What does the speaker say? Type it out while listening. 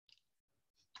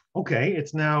Okay,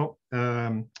 it's now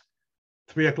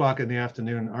 3 o'clock in the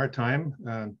afternoon, our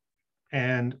time.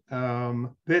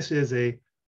 This is a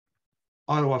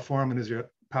Ottawa Forum on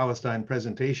Israel-Palestine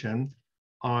presentation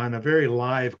on a very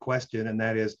live question, and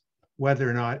that is whether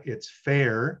or not it's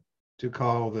fair to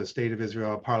call the state of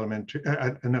Israel parliamentary,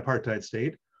 an apartheid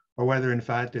state, or whether in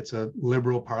fact it's a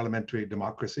liberal parliamentary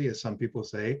democracy, as some people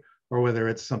say, or whether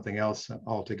it's something else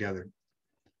altogether.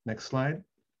 Next slide.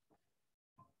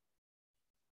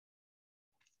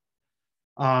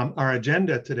 Our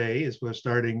agenda today is we're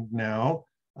starting now.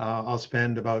 I'll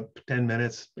spend about 10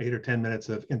 minutes, 8 or 10 minutes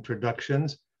of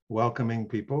introductions, welcoming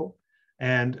people.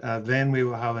 And then we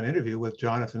will have an interview with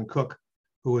Jonathan Cook,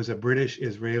 who is a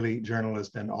British-Israeli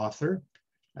journalist and author.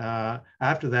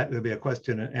 After that, there'll be a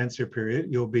question and answer period.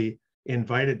 You'll be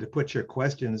invited to put your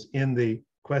questions in the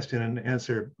question and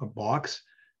answer box,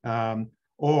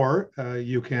 or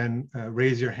you can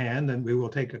raise your hand and we will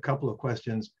take a couple of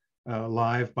questions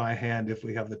live by hand if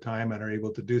we have the time and are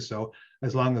able to do so,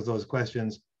 as long as those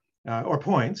questions or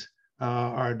points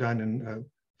are done in a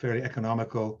fairly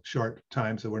economical short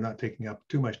time, so we're not taking up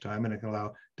too much time and it can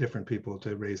allow different people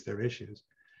to raise their issues.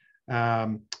 I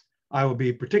will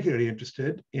be particularly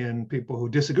interested in people who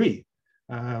disagree.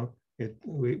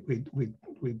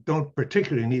 We don't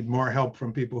particularly need more help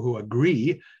from people who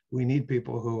agree. We need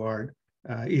people who are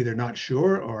either not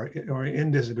sure or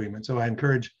in disagreement. So I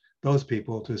encourage those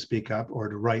people to speak up or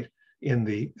to write in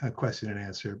the question and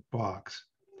answer box.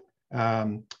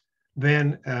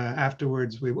 Then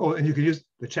afterwards, and you can use,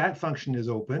 the chat function is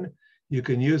open. You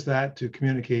can use that to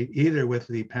communicate either with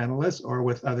the panelists or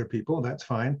with other people, that's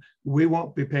fine. We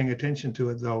won't be paying attention to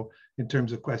it though, in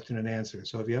terms of question and answer.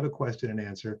 So if you have a question and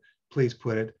answer, please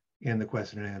put it in the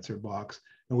question and answer box.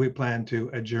 And we plan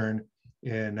to adjourn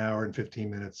in an hour and 15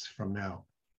 minutes from now.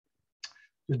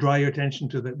 To draw your attention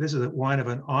to that, this is one of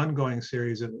an ongoing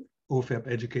series of OFIP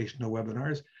educational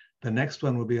webinars. The next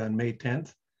one will be on May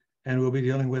 10th, and we'll be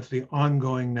dealing with the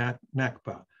ongoing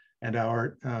Nakba. And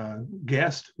our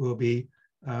guest will be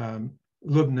Lubna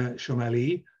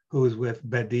Shomali, who is with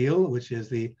Badil, which is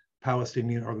the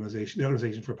Palestinian organization, the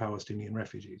Organization for Palestinian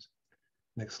Refugees.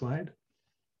 Next slide.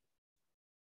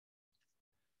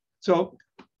 So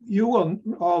you will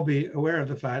all be aware of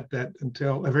the fact that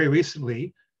until very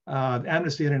recently,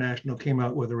 Amnesty International came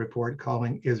out with a report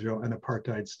calling Israel an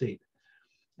apartheid state.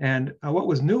 And what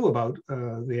was new about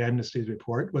the Amnesty's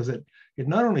report was that it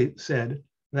not only said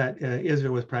that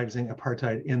Israel was practicing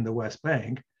apartheid in the West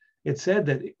Bank, it said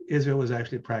that Israel was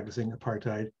actually practicing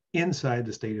apartheid inside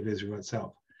the state of Israel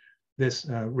itself. This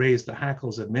raised the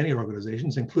hackles of many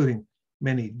organizations, including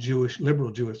many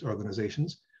liberal Jewish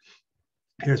organizations.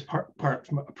 Here's part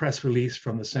from a press release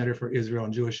from the Center for Israel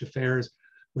and Jewish Affairs,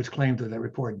 which claimed that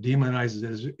report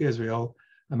demonizes Israel,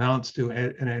 amounts to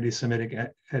an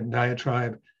anti-Semitic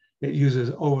diatribe. It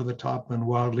uses over-the-top and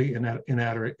wildly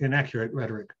inaccurate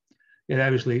rhetoric. It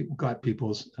obviously got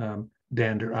people's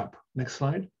dander up. Next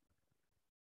slide.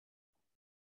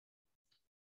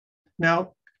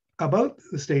 Now, about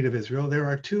the state of Israel, there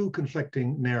are two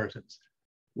conflicting narratives.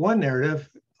 One narrative,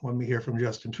 one we hear from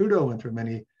Justin Trudeau and from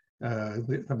many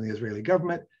from the Israeli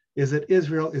government, is that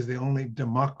Israel is the only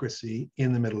democracy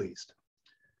in the Middle East.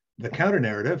 The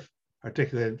counter-narrative,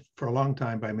 articulated for a long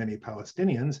time by many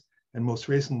Palestinians, and most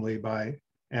recently by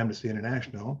Amnesty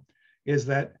International, is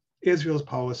that Israel's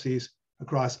policies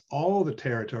across all the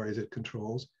territories it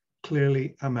controls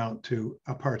clearly amount to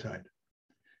apartheid.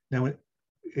 Now,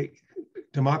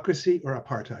 democracy or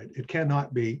apartheid, it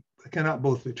cannot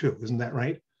both be true, isn't that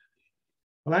right?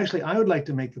 Well, actually, I would like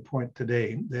to make the point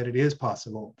today that it is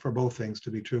possible for both things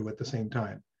to be true at the same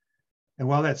time. And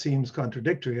while that seems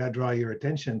contradictory, I draw your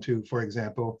attention to, for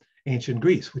example, ancient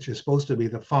Greece, which is supposed to be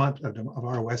the font of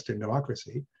our Western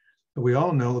democracy. But we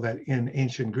all know that in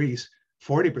ancient Greece,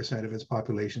 40% of its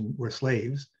population were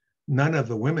slaves. None of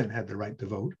the women had the right to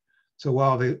vote. So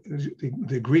while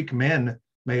the Greek men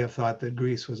may have thought that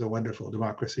Greece was a wonderful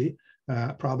democracy,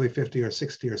 probably 50 or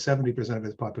 60 or 70% of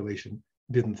its population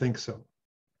didn't think so.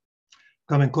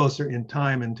 Coming closer in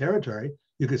time and territory,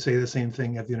 you could say the same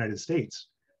thing of the United States.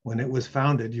 When it was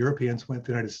founded, Europeans went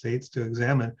to the United States to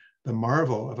examine the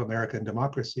marvel of American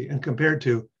democracy, and compared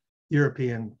to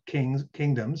European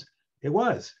kingdoms, they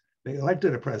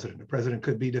elected a president. The president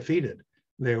could be defeated.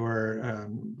 There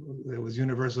was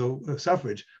universal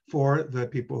suffrage for the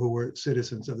people who were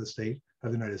citizens of the state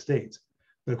of the United States.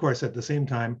 But of course, at the same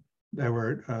time, there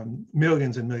were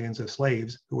millions and millions of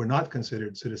slaves who were not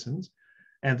considered citizens.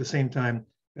 And at the same time,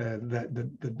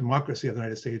 the democracy of the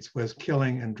United States was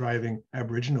killing and driving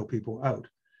Aboriginal people out.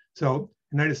 So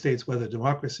the United States was a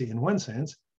democracy in one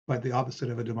sense, but the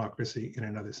opposite of a democracy in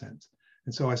another sense.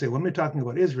 And so I say, when we're talking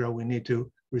about Israel, we need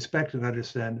to respect and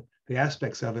understand the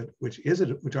aspects of it which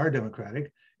are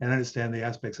democratic, and understand the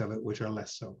aspects of it which are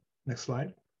less so. Next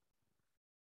slide.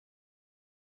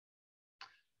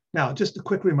 Now, just a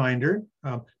quick reminder,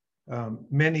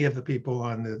 many of the people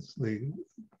on the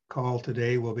call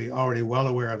today will be already well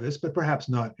aware of this, but perhaps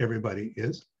not everybody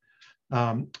is.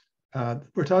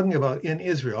 We're talking about, in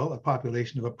Israel, a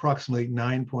population of approximately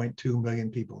 9.2 million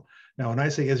people. Now, when I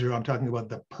say Israel, I'm talking about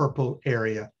the purple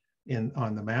area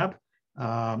on the map.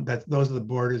 Those are the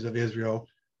borders of Israel,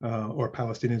 or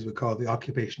Palestinians would call it the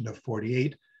occupation of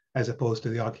 48, as opposed to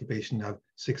the occupation of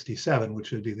 67,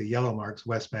 which would be the yellow marks,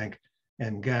 West Bank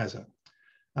and Gaza.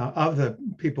 Of the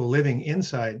people living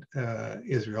inside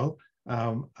Israel,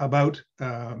 about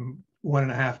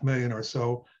 1.5 million or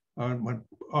so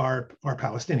are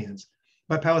Palestinians.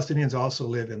 But Palestinians also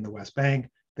live in the West Bank,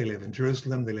 they live in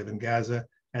Jerusalem, they live in Gaza,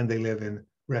 and they live in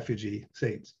refugee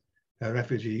states,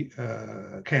 refugee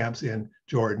camps in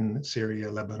Jordan,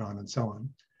 Syria, Lebanon, and so on.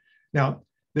 Now,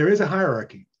 there is a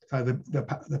hierarchy.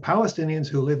 The Palestinians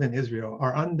who live in Israel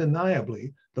are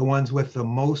undeniably the ones with the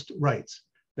most rights.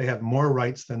 They have more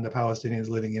rights than the Palestinians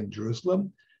living in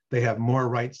Jerusalem. They have more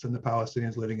rights than the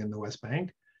Palestinians living in the West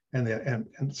Bank. And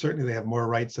certainly they have more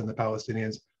rights than the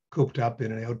Palestinians cooped up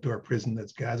in an outdoor prison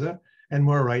that's Gaza, and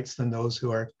more rights than those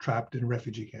who are trapped in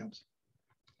refugee camps.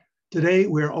 Today,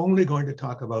 we're only going to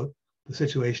talk about the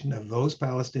situation of those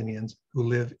Palestinians who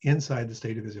live inside the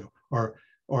state of Israel, or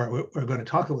we're going to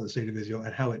talk about the state of Israel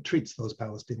and how it treats those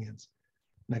Palestinians.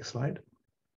 Next slide.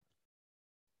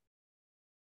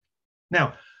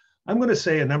 Now, I'm going to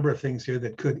say a number of things here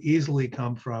that could easily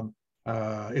come from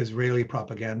Israeli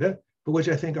propaganda, but which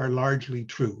I think are largely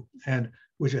true, and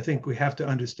which I think we have to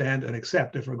understand and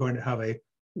accept if we're going to have a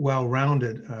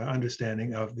well-rounded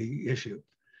understanding of the issue.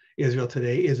 Israel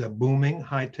today is a booming,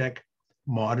 high-tech,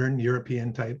 modern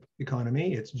European-type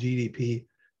economy. Its GDP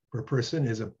per person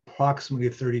is approximately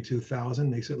 32,000,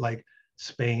 makes it like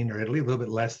Spain or Italy, a little bit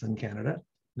less than Canada.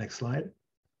 Next slide.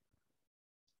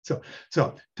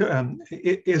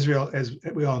 Israel, as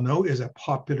we all know, is a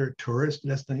popular tourist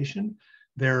destination.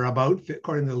 There are about,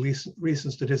 according to the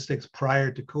recent statistics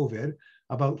prior to COVID,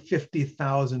 about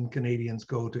 50,000 Canadians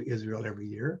go to Israel every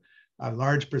year. A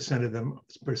large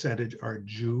percentage are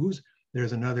Jews.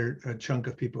 There's another chunk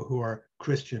of people who are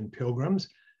Christian pilgrims.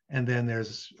 And then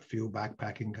there's a few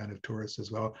backpacking kind of tourists as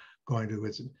well, going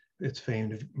to its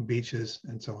famed beaches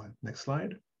and so on. Next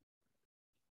slide.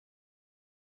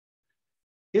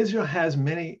 Israel has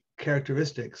many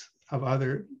characteristics of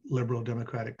other liberal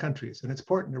democratic countries, and it's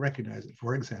important to recognize it.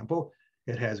 For example,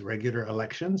 it has regular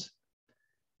elections.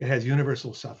 It has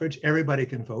universal suffrage. Everybody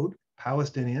can vote.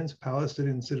 Palestinians,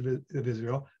 Palestinian citizens of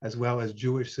Israel, as well as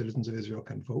Jewish citizens of Israel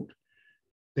can vote.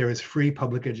 There is free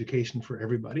public education for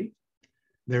everybody.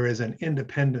 There is an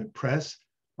independent press,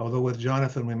 although with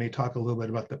Jonathan, we may talk a little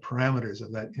bit about the parameters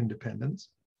of that independence.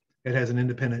 It has an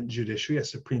independent judiciary, a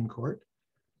Supreme Court.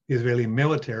 The Israeli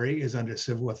military is under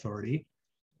civil authority,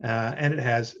 and it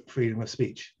has freedom of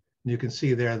speech. And you can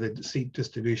see there the seat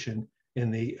distribution in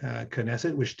the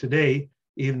Knesset, which today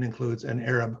even includes an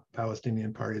Arab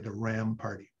Palestinian party, the RAM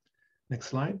party. Next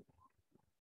slide.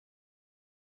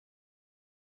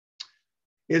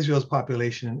 Israel's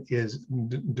population is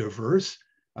diverse.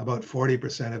 About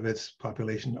 40% of its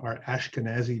population are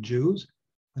Ashkenazi Jews.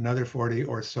 Another 40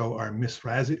 or so are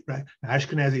Mizrahi.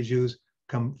 Ashkenazi Jews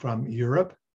come from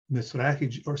Europe.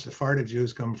 Mizrahi or Sephardic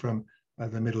Jews come from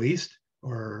the Middle East,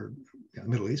 or the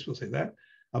Middle East, we'll say that.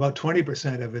 About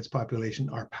 20% of its population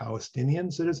are Palestinian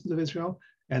citizens of Israel,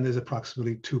 and there's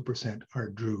approximately 2% are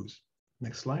Druze.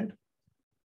 Next slide.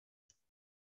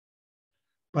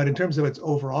 But in terms of its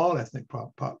overall ethnic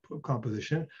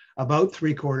composition, about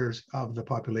 3/4 of the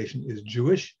population is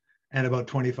Jewish, and about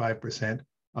 25%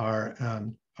 are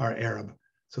Arab.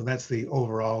 So that's the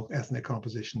overall ethnic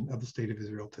composition of the state of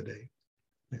Israel today.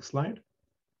 Next slide.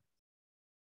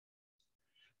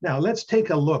 Now let's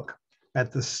take a look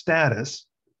at the status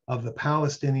of the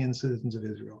Palestinian citizens of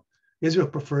Israel. Israel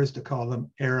prefers to call them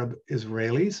Arab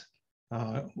Israelis.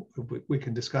 We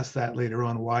can discuss that later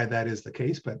on, why that is the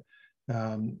case, but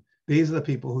these are the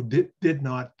people who did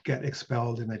not get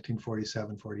expelled in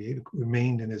 1947-48,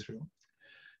 remained in Israel.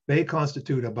 They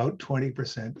constitute about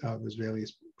 20% of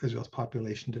Israel's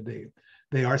population today.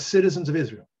 They are citizens of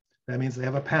Israel. That means they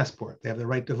have a passport, they have the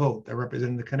right to vote, they're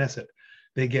representing the Knesset.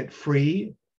 They get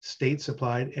free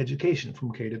state-supplied education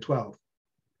from K to 12.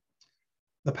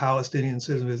 The Palestinian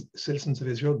citizens of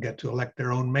Israel get to elect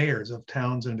their own mayors of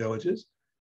towns and villages.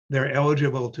 They're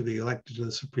eligible to be elected to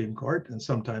the Supreme Court, and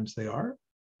sometimes they are.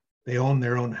 They own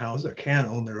their own houses, or can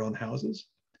own their own houses.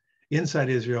 Inside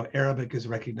Israel, Arabic is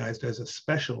recognized as a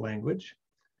special language.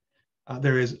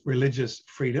 There is religious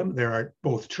freedom. There are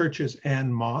both churches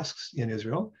and mosques in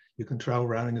Israel. You can travel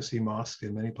around and you'll see mosques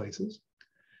in many places.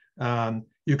 A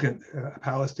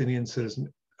Palestinian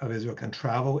citizen of Israel can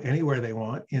travel anywhere they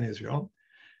want in Israel.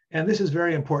 And this is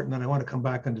very important, and I want to come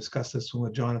back and discuss this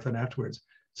with Jonathan afterwards.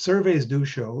 Surveys do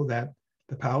show that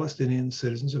the Palestinian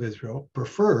citizens of Israel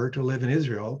prefer to live in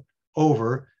Israel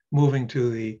over moving to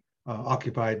the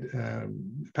occupied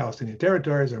Palestinian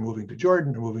territories, or moving to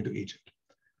Jordan, or moving to Egypt.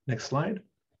 Next slide.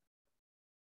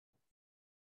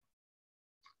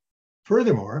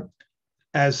 Furthermore,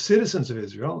 as citizens of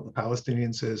Israel, the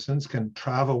Palestinian citizens can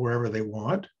travel wherever they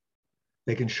want.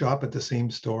 They can shop at the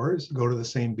same stores, go to the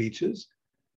same beaches.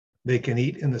 They can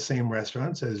eat in the same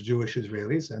restaurants as Jewish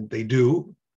Israelis, and they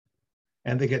do.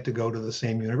 And they get to go to the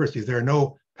same universities. There are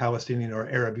no Palestinian or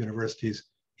Arab universities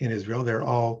in Israel. They're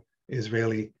all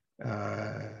Israeli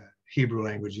Hebrew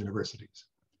language universities.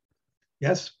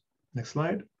 Yes, next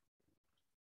slide.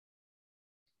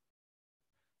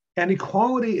 And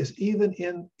equality is even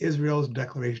in Israel's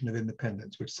Declaration of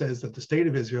Independence, which says that the state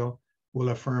of Israel will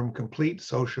affirm complete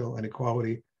social and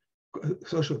political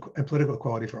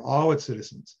equality for all its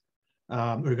citizens,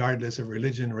 regardless of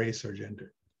religion, race, or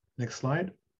gender. Next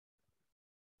slide.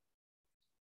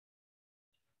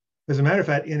 As a matter of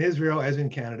fact, in Israel, as in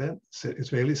Canada,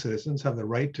 Israeli citizens have the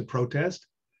right to protest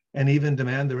and even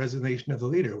demand the resignation of the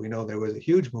leader. We know there was a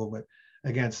huge movement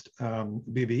against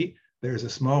Bibi. There's a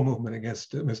small movement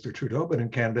against Mr. Trudeau, but in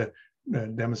Canada,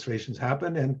 demonstrations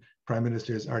happen and prime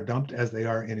ministers are dumped, as they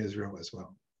are in Israel as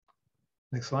well.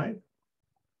 Next slide.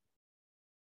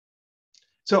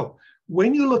 So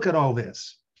when you look at all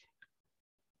this,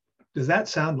 does that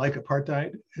sound like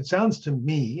apartheid? It sounds to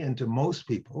me and to most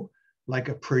people like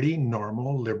a pretty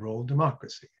normal liberal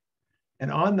democracy.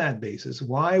 And on that basis,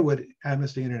 why would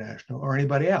Amnesty International or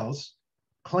anybody else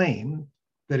claim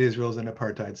that Israel is an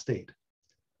apartheid state?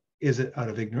 Is it out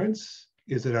of ignorance?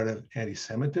 Is it out of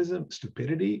anti-Semitism,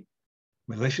 stupidity,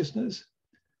 maliciousness?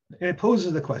 And it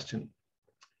poses the question,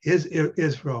 is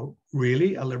Israel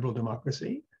really a liberal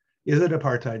democracy? Is it an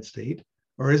apartheid state,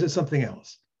 or is it something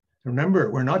else? Remember,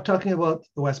 we're not talking about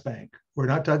the West Bank. We're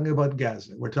not talking about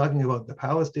Gaza. We're talking about the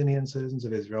Palestinian citizens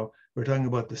of Israel. We're talking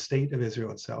about the state of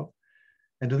Israel itself.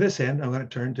 And to this end, I'm going to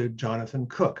turn to Jonathan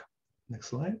Cook. Next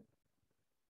slide.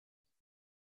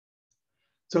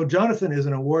 So Jonathan is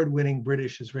an award-winning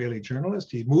British-Israeli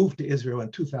journalist. He moved to Israel in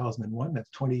 2001. That's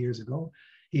 20 years ago.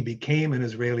 He became an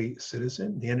Israeli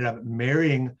citizen. He ended up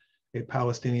marrying a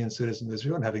Palestinian citizen of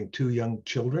Israel and having 2 young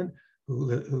children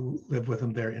who live with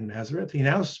him there in Nazareth. He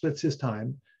now splits his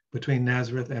time between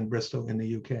Nazareth and Bristol in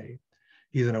the UK.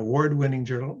 He's an award-winning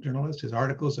journalist. His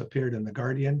articles appeared in The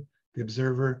Guardian, The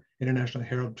Observer, International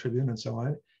Herald Tribune, and so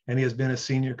on. And he has been a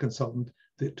senior consultant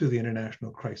to the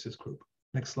International Crisis Group.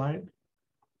 Next slide.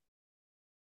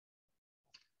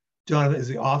 Jonathan is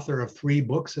the author of 3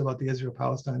 books about the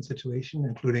Israel-Palestine situation,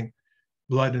 including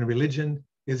Blood and Religion,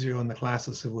 Israel and the Class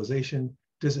of Civilization,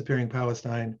 Disappearing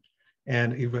Palestine,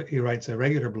 and he writes a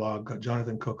regular blog called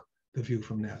Jonathan Cook, The View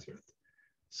from Nazareth.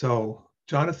 So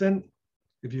Jonathan,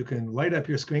 if you can light up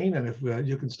your screen and if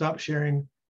you can stop sharing,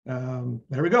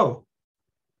 there we go.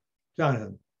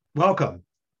 Jonathan, welcome.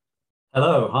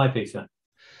 Hello, hi Peter,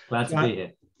 glad to be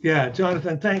here. Yeah,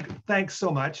 Jonathan, thanks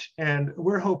so much. And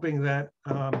we're hoping that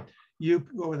you,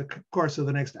 over the course of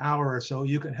the next hour or so,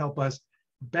 you can help us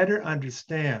better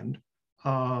understand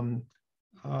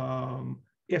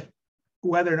if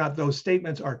whether or not those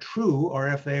statements are true, or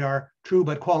if they are true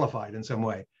but qualified in some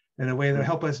way, in a way that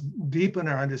help us deepen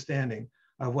our understanding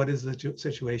of what is the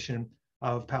situation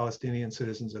of Palestinian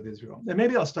citizens of Israel. And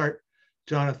maybe I'll start,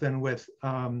 Jonathan, with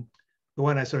the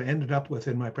one I sort of ended up with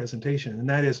in my presentation, and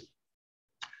that is,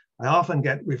 I often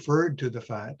get referred to the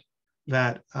fact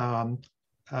that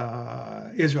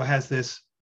Israel has this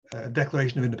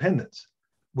Declaration of Independence,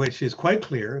 which is quite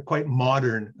clear, quite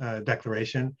modern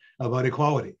declaration about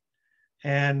equality.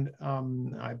 And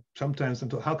I sometimes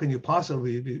think, how can you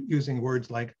possibly be using words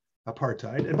like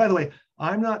apartheid? And by the way,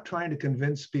 I'm not trying to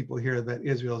convince people here that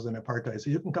Israel is an apartheid,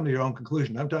 so you can come to your own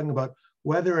conclusion. I'm talking about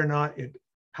whether or not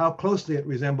how closely it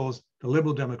resembles the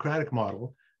liberal democratic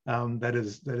model that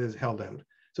is held out.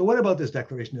 So what about this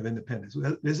Declaration of Independence?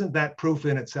 Isn't that proof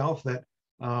in itself that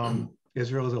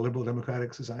Israel is a liberal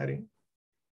democratic society?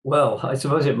 Well, I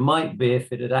suppose it might be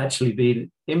if it had actually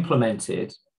been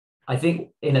implemented. I think,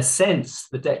 in a sense,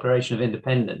 the Declaration of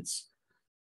Independence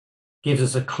gives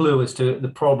us a clue as to the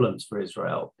problems for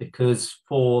Israel, because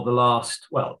for the last,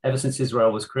 well, ever since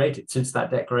Israel was created, since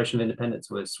that Declaration of Independence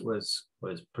was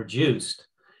produced,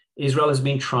 Israel has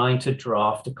been trying to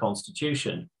draft a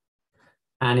constitution.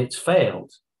 and it's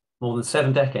failed. More than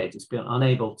 7 decades, it's been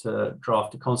unable to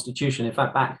draft a constitution. In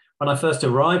fact, back when I first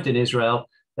arrived in Israel,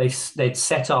 they'd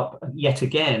set up yet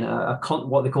again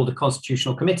what they called a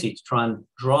constitutional committee to try and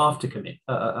draft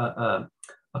a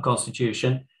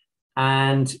constitution,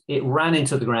 and it ran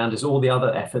into the ground, as all the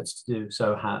other efforts to do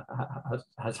so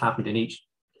has happened in each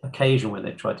occasion when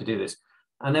they've tried to do this.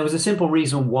 And there was a simple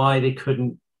reason why they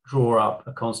couldn't draw up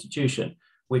a constitution,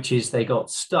 which is they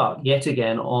got stuck yet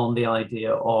again on the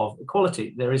idea of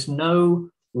equality. There is no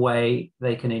way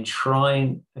they can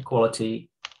enshrine equality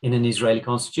in an Israeli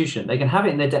constitution. They can have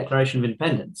it in their Declaration of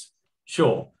Independence.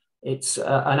 Sure, it's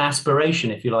an aspiration,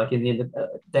 if you like, in the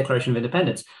Declaration of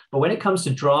Independence. But when it comes to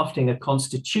drafting a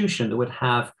constitution that would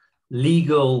have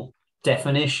legal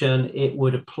definition, it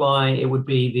would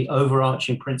be the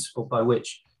overarching principle by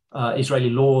which Israeli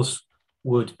laws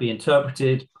would be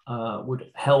interpreted,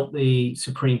 would help the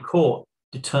Supreme Court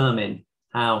determine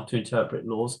how to interpret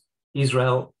laws.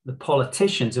 Israel, the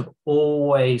politicians have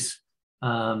always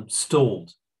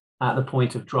stalled at the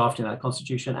point of drafting that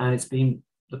constitution, and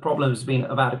the problem has been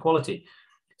about equality.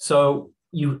 So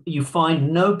you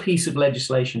find no piece of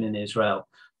legislation in Israel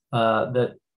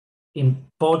that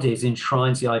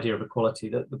enshrines the idea of equality.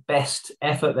 That the best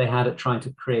effort they had at trying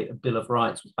to create a Bill of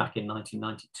Rights was back in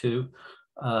 1992,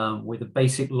 with a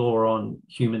basic law on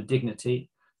human dignity,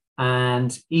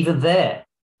 and even there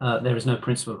is no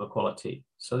principle of equality.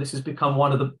 So this has become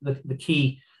one of the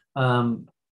key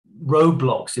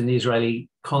roadblocks in the Israeli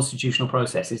constitutional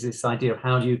process, is this idea of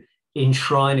how do you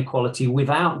enshrine equality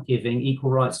without giving equal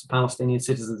rights to Palestinian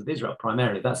citizens of Israel.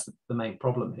 Primarily, that's the main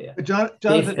problem here. But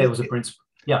Jonathan, if there was a principle,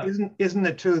 yeah, isn't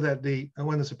it true that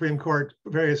when the Supreme Court,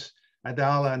 various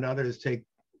Adala and others take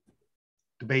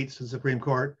debates to the Supreme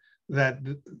Court, that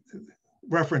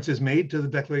reference is made to the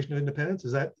Declaration of Independence?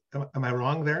 Am I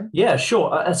wrong there? Yeah,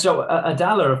 sure. So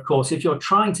Adala, of course, if you're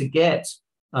trying to get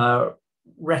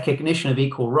recognition of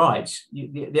equal rights,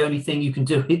 the only thing you can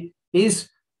do is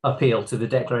appeal to the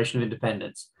Declaration of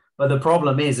Independence. But the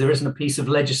problem is there isn't a piece of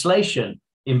legislation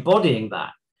embodying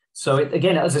that. So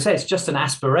again, as I say, it's just an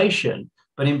aspiration,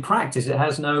 but in practice, it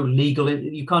has no legal,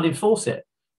 you can't enforce it.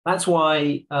 That's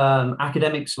why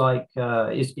academics like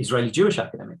Israeli Jewish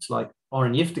academics like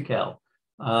Oren Yiftekel,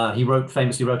 he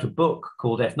famously wrote a book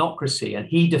called Ethnocracy, and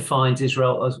he defines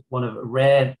Israel as one of a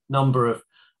rare number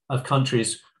of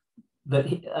countries that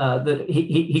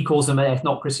he calls them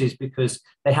ethnocracies because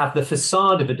they have the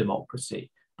facade of a democracy,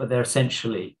 but they're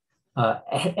essentially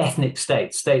ethnic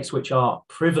states which are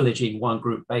privileging one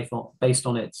group based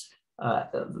on its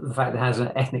the fact that it has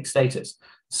an ethnic status.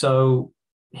 So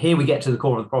here we get to the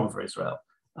core of the problem for Israel.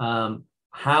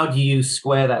 How do you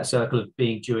square that circle of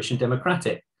being Jewish and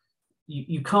democratic?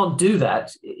 You can't do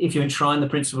that if you enshrine the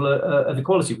principle of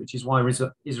equality, which is why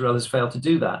Israel has failed to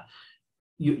do that.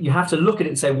 You have to look at it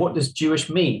and say, what does Jewish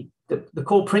mean? The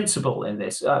core principle in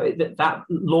this, that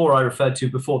law I referred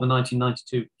to before, the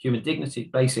 1992 Human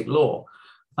Dignity Basic Law,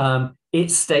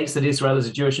 it states that Israel is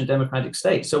a Jewish and democratic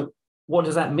state. So what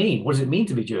does that mean? What does it mean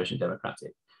to be Jewish and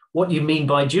democratic? What do you mean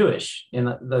by Jewish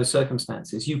in those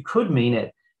circumstances? You could mean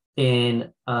it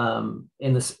in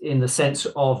the sense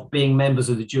of being members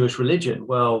of the Jewish religion.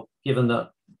 Well, given that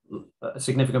a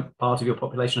significant part of your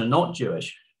population are not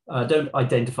Jewish, don't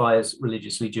identify as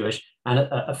religiously Jewish, and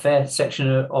a fair section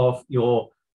of your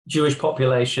Jewish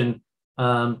population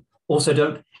also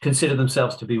don't consider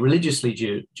themselves to be religiously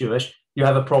Jewish, you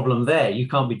have a problem there. You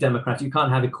can't be democratic. You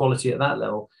can't have equality at that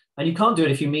level. And you can't do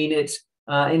it if you mean it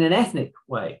in an ethnic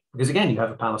way, because again, you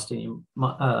have a Palestinian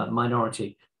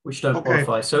minority which don't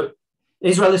qualify. So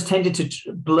Israel has tended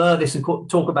to blur this and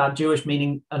talk about Jewish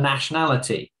meaning a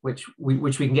nationality, which we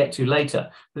can get to later.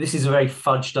 But this is a very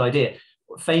fudged idea.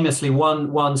 Famously,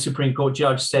 one Supreme Court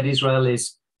judge said Israel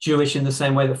is Jewish in the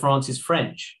same way that France is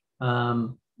French.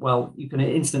 Well, you can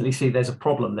instantly see there's a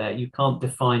problem there. You can't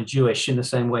define Jewish in the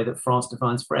same way that France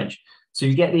defines French. So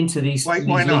you get into these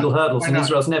legal hurdles, and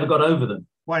Israel's never got over them.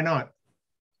 Why not?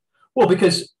 Well,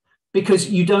 because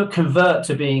you don't convert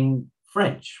to being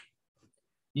French.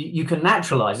 You can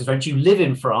naturalize as French. You live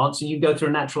in France and you go through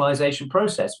a naturalization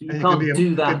process, but you can't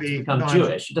do that to become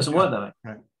Jewish. It doesn't work that way.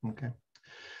 Right. Okay.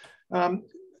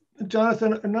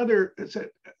 Jonathan,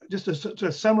 just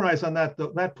to summarize on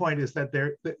that point is that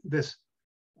this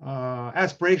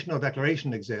aspirational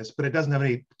declaration exists, but it doesn't have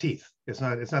any teeth. It's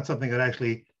not something that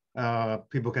actually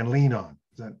people can lean on.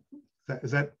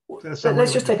 Is that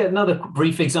let's just take another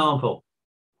brief example.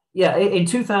 Yeah, in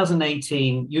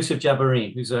 2018, Yusuf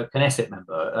Jabarin, who's a Knesset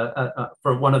member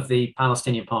for one of the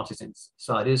Palestinian parties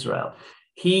inside Israel,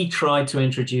 he tried to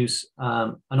introduce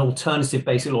an alternative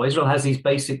basic law. Israel has these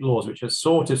basic laws, which are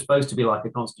sort of supposed to be like a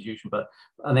constitution,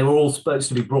 and they were all supposed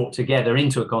to be brought together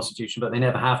into a constitution, but they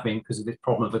never have been because of this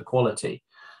problem of equality.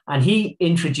 And he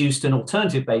introduced an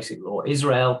alternative basic law,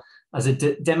 Israel as a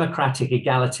democratic,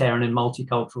 egalitarian, and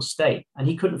multicultural state. And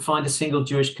he couldn't find a single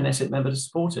Jewish Knesset member to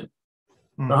support him.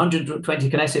 There are 120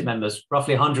 Knesset members,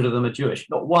 roughly 100 of them are Jewish.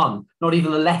 Not one, not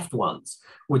even the left ones,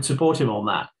 would support him on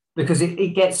that, because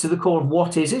it gets to the core of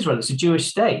what is Israel. It's a Jewish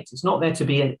state. It's not there to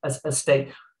be a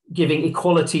state giving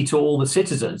equality to all the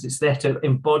citizens. It's there to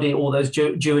embody all those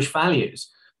Jewish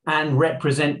values and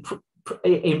represent,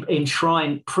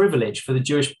 enshrine privilege for the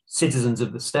Jewish citizens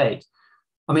of the state.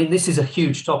 I mean, this is a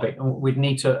huge topic, and we'd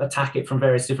need to attack it from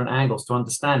various different angles to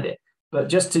understand it. But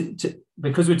just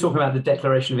because we're talking about the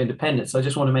Declaration of Independence, I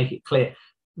just want to make it clear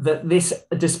that this,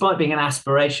 despite being an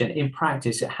aspiration, in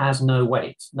practice, it has no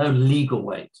weight, no legal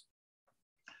weight.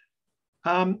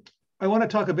 I want to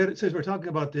talk a bit, since we're talking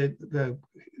about the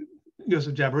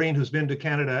Yosef Jabreen, who's been to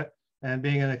Canada and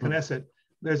being in the Knesset.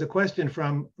 There's a question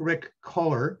from Rick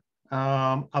Kohler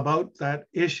about that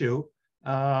issue.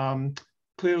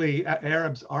 Clearly,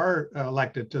 Arabs are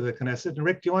elected to the Knesset. And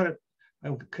Rick, do you want to,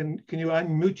 can you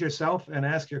unmute yourself and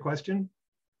ask your question?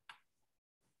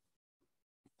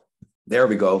 There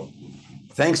we go.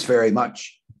 Thanks very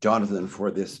much, Jonathan, for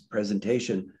this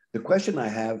presentation. The question I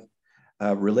have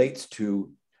relates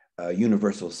to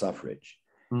universal suffrage.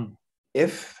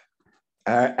 If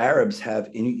Arabs have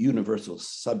universal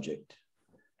suffrage,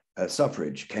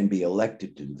 can be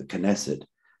elected to the Knesset,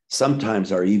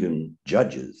 sometimes are even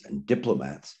judges and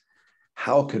diplomats,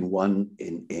 how can one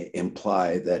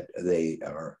imply that they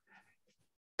are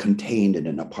contained in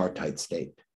an apartheid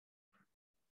state?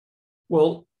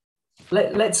 Well,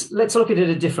 let's look at it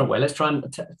a different way. Let's try and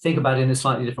think about it in a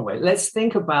slightly different way. Let's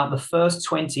think about the first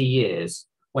 20 years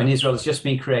when Israel has just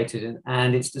been created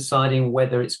and it's deciding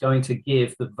whether it's going to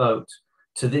give the vote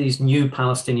to these new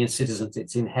Palestinian citizens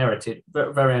it's inherited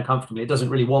very uncomfortably. It doesn't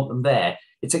really want them there.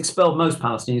 It's expelled most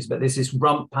Palestinians, but there's this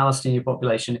rump Palestinian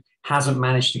population hasn't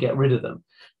managed to get rid of them.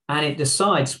 And it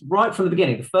decides right from the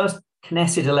beginning, the first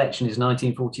Knesset election is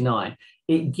 1949.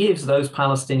 It gives those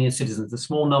Palestinian citizens, a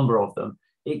small number of them,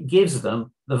 it gives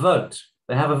them the vote.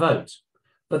 They have a vote.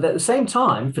 But at the same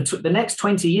time, for the next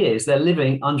 20 years, they're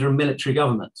living under a military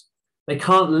government. They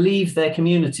can't leave their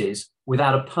communities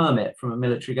without a permit from a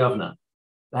military governor.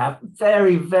 They have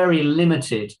very, very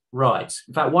limited rights.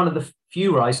 In fact, one of the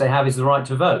few rights they have is the right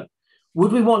to vote.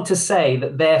 Would we want to say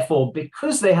that, therefore,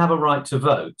 because they have a right to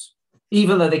vote,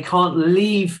 even though they can't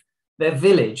leave their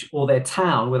village or their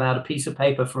town without a piece of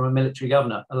paper from a military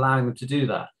governor allowing them to do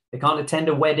that? They can't attend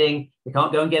a wedding, they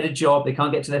can't go and get a job, they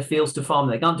can't get to their fields to farm,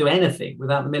 they can't do anything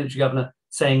without the military governor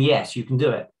saying, yes, you can do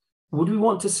it. Would we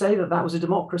want to say that that was a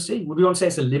democracy? Would we want to say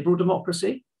it's a liberal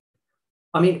democracy?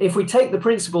 I mean, if we take the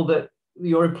principle that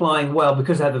you're implying, well,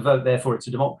 because they had the vote, therefore it's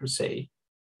a democracy,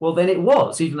 well, then it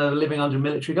was, even though they're living under a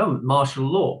military government, martial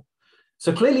law.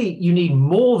 So clearly you need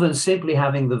more than simply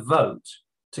having the vote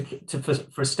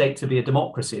for a state to be a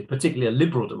democracy, particularly a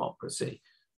liberal democracy.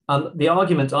 The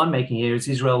argument I'm making here is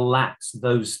Israel lacks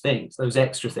those things, those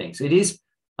extra things. It is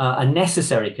a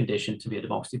necessary condition to be a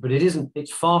democracy, but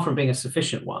it's far from being a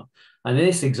sufficient one. And in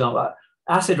this example,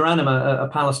 Asad Ranem, a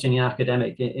Palestinian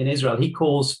academic in Israel, he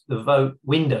calls the vote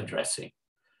window dressing.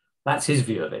 That's his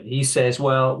view of it. He says,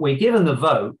 well, we're given the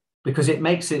vote because it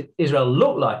makes Israel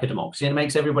look like a democracy and it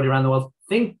makes everybody around the world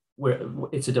think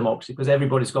it's a democracy because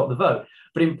everybody's got the vote.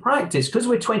 But in practice, because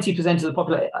we're 20% of the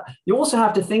population, you also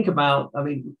have to think about, I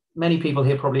mean, many people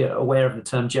here probably are aware of the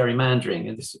term gerrymandering,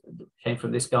 and this came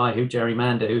from this guy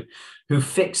who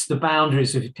fixed the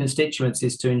boundaries of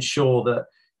constituencies to ensure that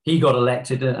he got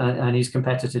elected and his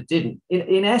competitor didn't.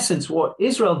 In essence, what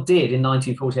Israel did in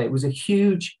 1948 was a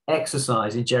huge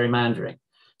exercise in gerrymandering.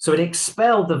 So it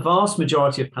expelled the vast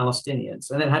majority of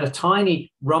Palestinians and then had a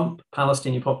tiny rump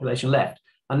Palestinian population left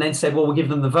and then said, well, we'll give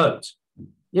them the vote.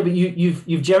 Yeah, but you've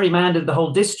gerrymandered the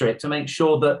whole district to make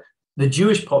sure that the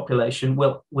Jewish population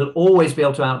will always be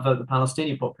able to outvote the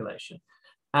Palestinian population.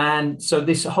 And so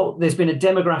there's been a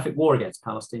demographic war against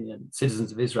Palestinian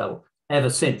citizens of Israel ever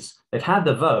since. They've had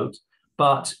the vote,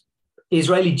 but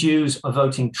Israeli Jews are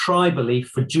voting tribally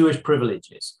for Jewish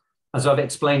privileges. As I've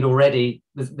explained already,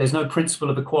 there's no principle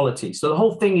of equality. So the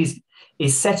whole thing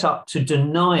is set up to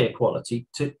deny equality,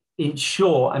 to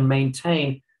ensure and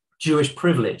maintain Jewish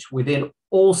privilege within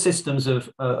all systems of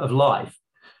life.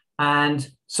 And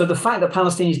so the fact that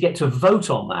Palestinians get to vote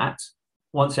on that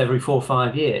once every 4 or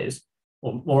 5 years,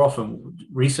 or more often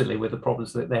recently with the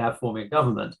problems that they have forming a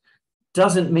government,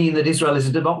 doesn't mean that Israel is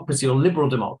a democracy or liberal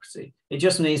democracy. It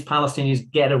just means Palestinians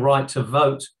get a right to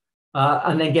vote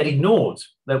and then get ignored,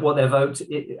 that what their vote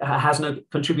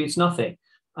contributes nothing.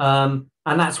 And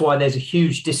that's why there's a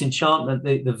huge disenchantment.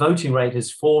 The voting rate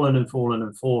has fallen and fallen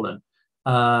and fallen.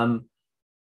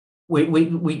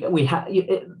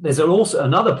 There's also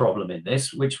another problem in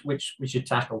this, which we should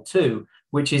tackle too,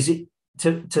 which is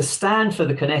to stand for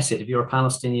the Knesset, if you're a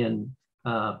Palestinian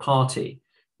party,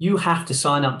 you have to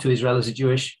sign up to Israel as a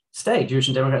Jewish state, Jewish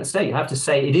and democratic state. You have to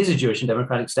say it is a Jewish and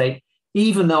democratic state,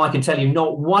 even though I can tell you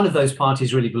not one of those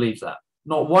parties really believes that,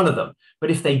 not one of them. But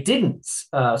if they didn't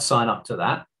sign up to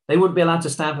that, they wouldn't be allowed to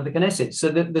stand for the Knesset. So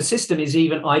the system is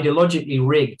even ideologically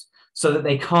rigged so that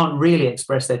they can't really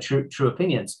express their true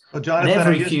opinions. Well, Jonathan, and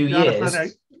every few years,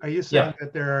 are you saying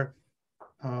that there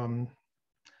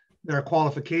are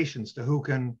qualifications to who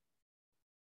can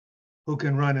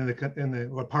run in the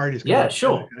what parties? Can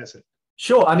sure.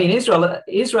 Sure. I mean,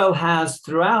 Israel has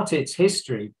throughout its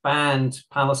history banned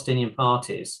Palestinian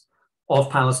parties of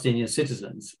Palestinian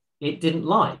citizens it didn't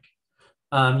like.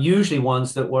 Usually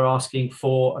ones that were asking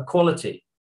for equality.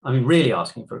 I mean, really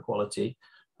asking for equality.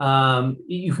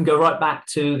 You can go right back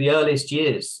to the earliest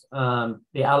years,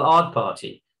 the Al-Ard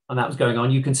Party, and that was going on.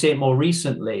 You can see it more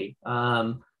recently.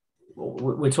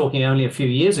 We're talking only a few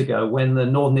years ago when the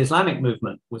Northern Islamic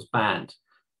movement was banned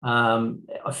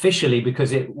officially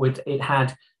because it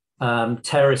had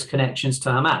terrorist connections to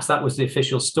Hamas. That was the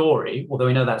official story, although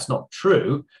we know that's not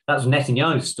true. That was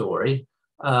Netanyahu's story.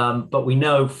 But we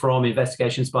know from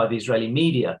investigations by the Israeli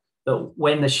media that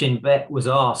when the Shin Bet was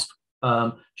asked,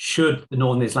 should the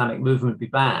Northern Islamic movement be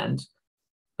banned,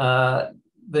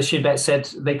 the Shin Bet said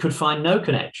they could find no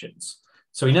connections.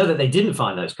 So we know that they didn't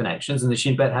find those connections, and the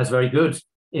Shin Bet has very good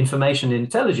information and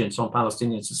intelligence on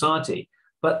Palestinian society.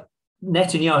 But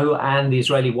Netanyahu and the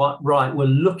Israeli right were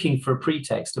looking for a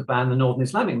pretext to ban the Northern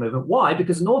Islamic movement. Why?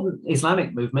 Because the Northern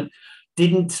Islamic movement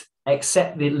didn't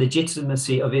accept the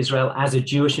legitimacy of Israel as a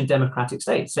Jewish and democratic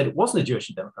state. It said it wasn't a Jewish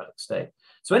and democratic state.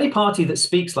 So any party that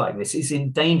speaks like this is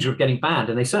in danger of getting banned,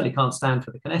 and they certainly can't stand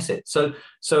for the Knesset. So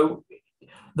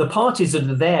the parties that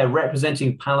are there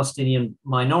representing Palestinian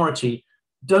minority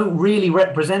don't really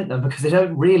represent them because they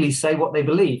don't really say what they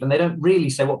believe, and they don't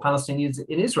really say what Palestinians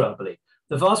in Israel believe.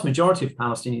 The vast majority of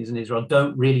Palestinians in Israel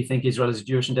don't really think Israel is a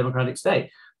Jewish and democratic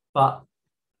state, but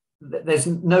there's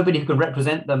nobody who can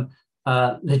represent them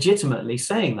legitimately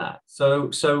saying that.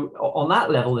 So on that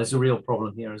level, there's a real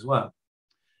problem here as well.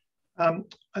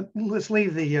 Let's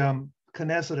leave the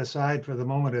Knesset aside for the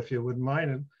moment, if you wouldn't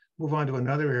mind, and move on to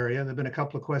another area. There have been a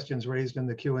couple of questions raised in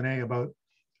the Q&A about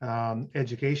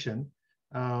education.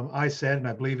 I said, and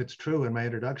I believe it's true in my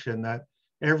introduction, that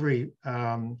every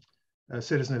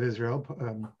citizen of Israel,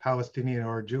 Palestinian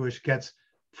or Jewish, gets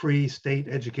free state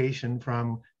education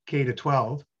from K to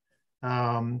 12.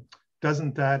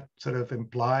 Doesn't that sort of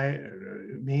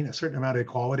mean a certain amount of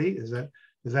equality?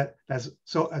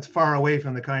 That's far away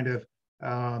from the kind of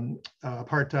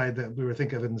apartheid that we were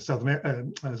thinking of in South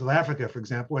Africa, for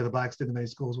example, where the blacks didn't have any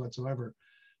schools whatsoever.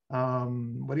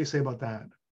 What do you say about that?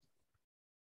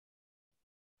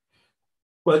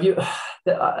 Well,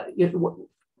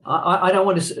 I don't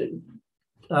want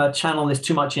to channel this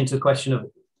too much into the question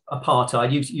of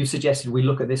apartheid. You suggested we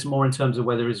look at this more in terms of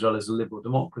whether Israel is a liberal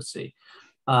democracy.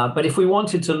 But if we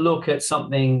wanted to look at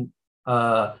something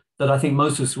that I think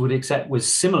most of us would accept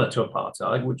was similar to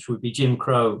apartheid, which would be Jim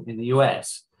Crow in the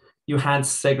US, you had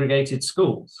segregated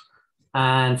schools.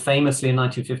 And famously in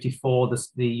 1954,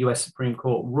 the US Supreme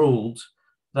Court ruled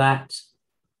that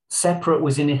separate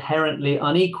was inherently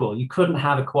unequal. You couldn't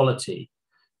have equality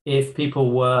if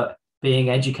people were being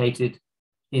educated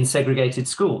in segregated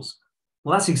schools.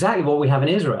 Well, that's exactly what we have in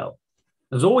Israel.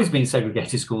 There's always been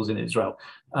segregated schools in Israel.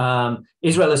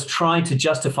 Israel has tried to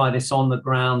justify this on the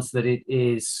grounds that it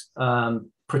is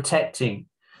protecting,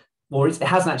 or it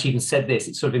hasn't actually even said this,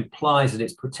 it sort of implies that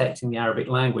it's protecting the Arabic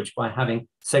language by having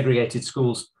segregated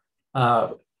schools,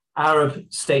 Arab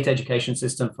state education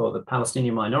system for the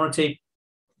Palestinian minority,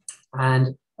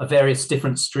 and various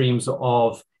different streams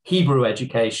of Hebrew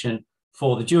education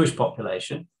for the Jewish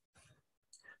population.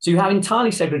 So you have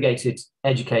entirely segregated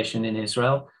education in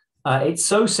Israel. It's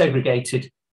so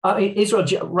segregated. Israel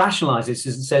rationalizes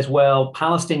this and says, well,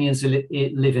 Palestinians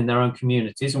live in their own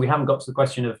communities, and we haven't got to the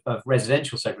question of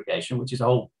residential segregation, which is a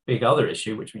whole big other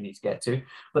issue, which we need to get to.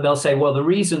 But they'll say, well, the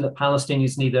reason that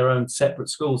Palestinians need their own separate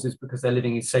schools is because they're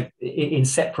living in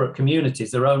separate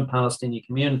communities, their own Palestinian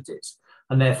communities.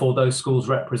 And therefore, those schools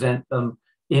represent them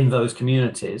in those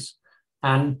communities.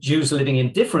 And Jews are living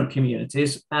in different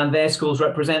communities, and their schools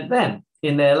represent them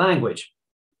in their language.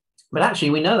 But actually,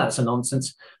 we know that's a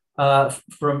nonsense.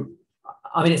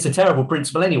 I mean, it's a terrible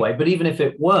principle anyway, but even if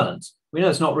it weren't, we know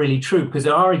it's not really true, because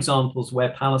there are examples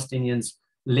where Palestinians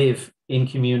live in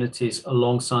communities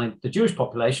alongside the Jewish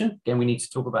population. Again, we need to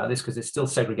talk about this because there's still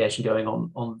segregation going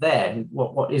on there, in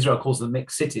what Israel calls the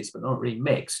mixed cities, but not really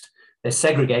mixed. They're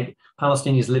segregated,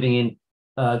 Palestinians living in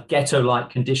ghetto-like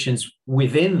conditions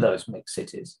within those mixed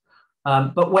cities.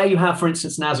 But where you have, for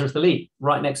instance, Nazareth Elite,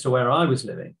 right next to where I was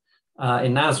living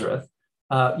in Nazareth,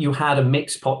 you had a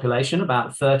mixed population.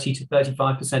 About 30 to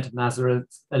 35% of Nazareth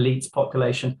Elite's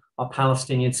population are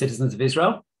Palestinian citizens of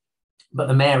Israel, but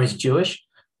the mayor is Jewish,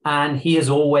 and he has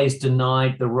always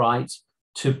denied the right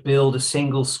to build a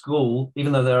single school,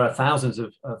 even though there are thousands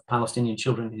of Palestinian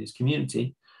children in his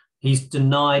community. He's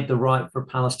denied the right for a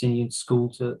Palestinian school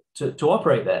to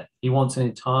operate there. He wants an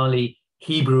entirely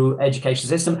Hebrew education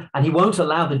system, and he won't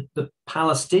allow the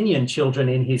Palestinian children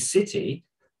in his city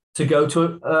to go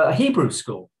to a Hebrew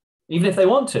school, even if they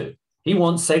want to. He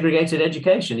wants segregated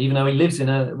education, even though he lives in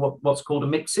what's called a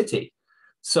mixed city.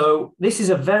 So this is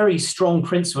a very strong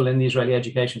principle in the Israeli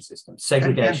education system,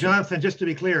 segregation. And Jonathan, just to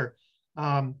be clear,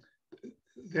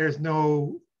 there's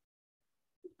no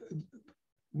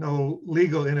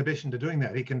legal inhibition to doing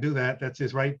that. He can do that. That's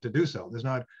his right to do so.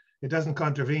 It doesn't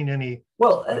contravene any.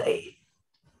 Well,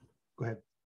 go ahead.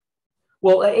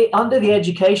 Well, under the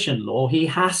education law,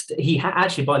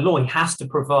 actually by law, he has to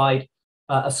provide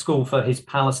a school for his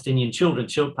Palestinian children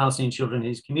in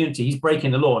his community. He's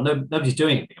breaking the law. Nobody's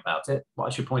doing anything about it. What I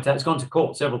should point out, it's gone to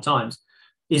court several times.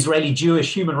 Israeli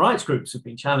Jewish human rights groups have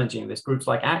been challenging this. Groups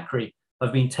like ACRI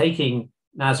have been taking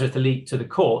Nazareth Elite to the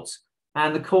courts,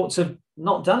 and the courts have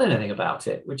not done anything about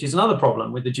it, which is another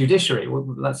problem with the judiciary.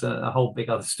 Well, that's a whole big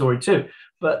other story too.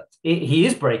 But he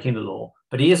is breaking the law,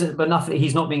 but he's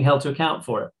not being held to account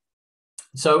for it.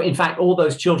 So in fact, all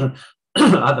those children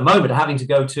at the moment are having to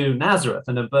go to Nazareth,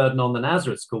 and a burden on the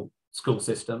Nazareth school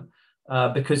system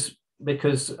because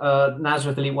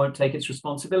Nazareth Elite won't take its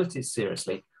responsibilities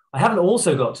seriously. I haven't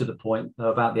also got to the point,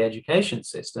 though, about the education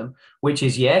system, which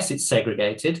is, yes, it's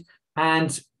segregated.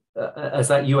 And as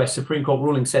that US Supreme Court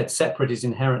ruling said, separate is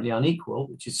inherently unequal,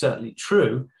 which is certainly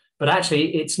true. But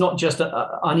actually, it's not just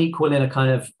unequal in a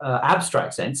kind of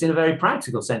abstract sense, in a very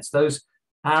practical sense. Those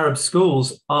Arab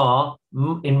schools are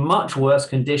in much worse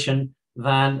condition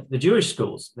than the Jewish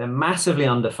schools. They're massively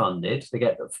underfunded. They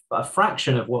get a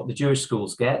fraction of what the Jewish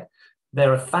schools get.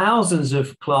 There are thousands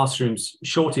of classrooms,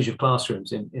 shortage of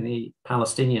classrooms in the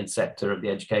Palestinian sector of the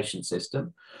education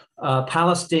system.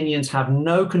 Palestinians have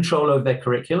no control over their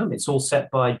curriculum. It's all set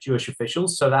by Jewish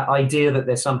officials. So that idea that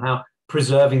they're somehow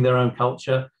preserving their own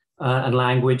culture and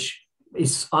language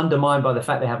is undermined by the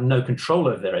fact they have no control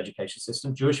over their education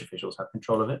system. Jewish officials have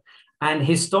control of it. And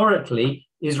historically,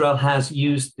 Israel has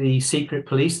used the secret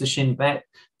police, the Shin Bet,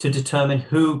 to determine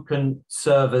who can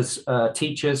serve as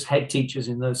teachers, head teachers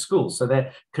in those schools. So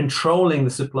they're controlling the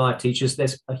supply of teachers.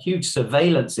 There's a huge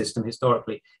surveillance system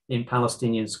historically in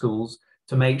Palestinian schools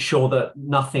to make sure that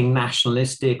nothing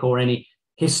nationalistic or any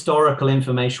historical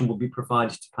information will be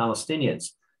provided to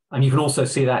Palestinians. And you can also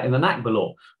see that in the Nakba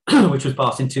law, which was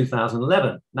passed in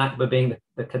 2011. Nakba being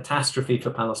the catastrophe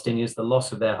for Palestinians, the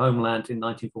loss of their homeland in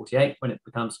 1948 when it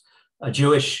becomes a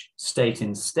Jewish state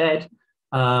instead.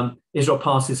 Israel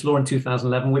passed this law in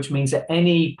 2011, which means that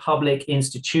any public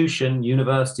institution,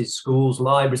 universities, schools,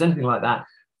 libraries, anything like that,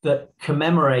 that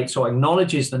commemorates or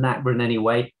acknowledges the Nakba in any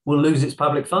way will lose its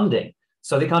public funding.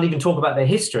 So they can't even talk about their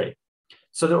history.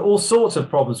 So there are all sorts of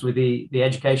problems with the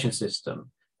education system,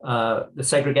 the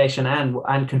segregation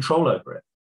and control over it.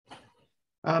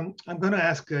 I'm going to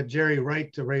ask Jerry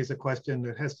Wright to raise a question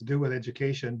that has to do with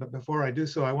education. But before I do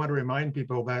so, I want to remind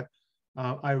people that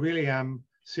I really am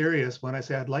serious when I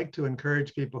say I'd like to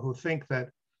encourage people who think that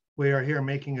we are here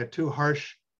making a too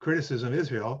harsh criticism of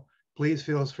Israel. Please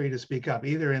feel free to speak up,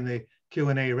 either in the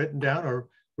Q&A written down or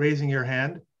raising your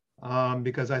hand,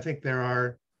 because I think there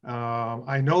are,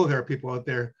 I know there are people out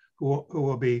there who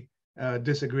will be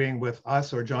disagreeing with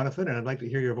us or Jonathan, and I'd like to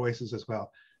hear your voices as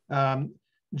well.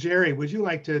 Jerry, would you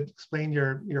like to explain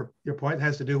your point? It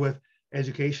has to do with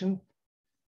education.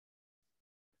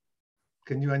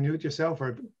 Can you unmute yourself,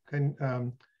 or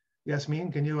can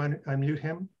Yasmin, can you unmute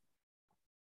him?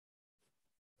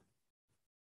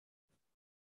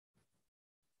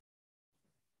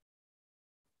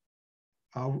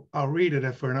 I'll read it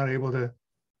if we're not able to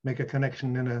make a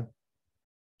connection in a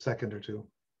second or two.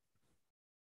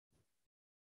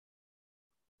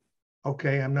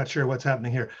 Okay, I'm not sure what's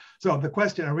happening here. So the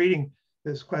question, I'm reading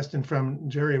this question from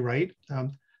Jerry Wright.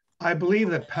 I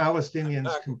believe that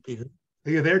Palestinians... Peter.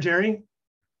 Are you there, Jerry?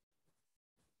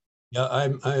 Yeah,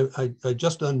 I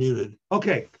just unmuted.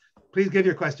 Okay, please give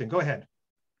your question. Go ahead.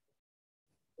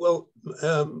 Well,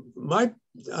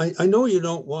 I know you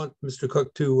don't want Mr.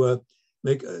 Cook to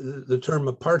make the term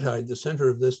apartheid the center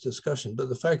of this discussion, but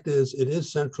the fact is it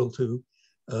is central to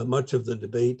much of the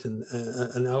debate and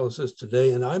analysis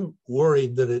today. And I'm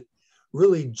worried that it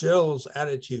really gels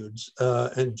attitudes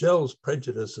and gels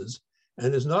prejudices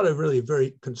and is not a really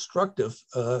very constructive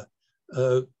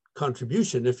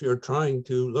contribution if you're trying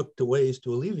to look to ways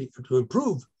to alleviate, to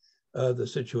improve the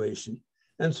situation.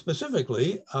 And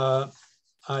specifically,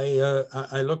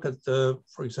 I look at,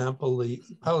 for example, the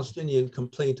Palestinian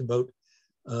complaint about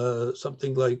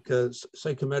something like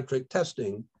psychometric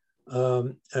testing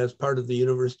as part of the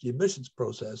university admissions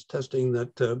process, testing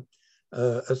that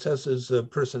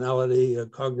assesses personality,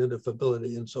 cognitive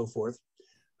ability, and so forth.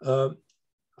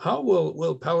 How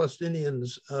will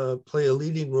Palestinians play a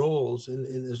leading roles in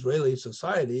Israeli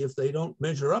society if they don't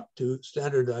measure up to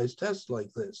standardized tests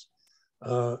like this?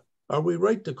 Are we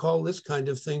right to call this kind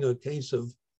of thing a case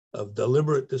of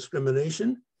deliberate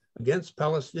discrimination against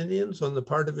Palestinians on the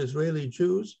part of Israeli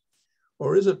Jews?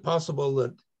 Or is it possible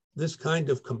that this kind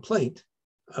of complaint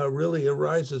really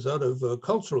arises out of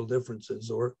cultural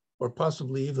differences or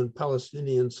possibly even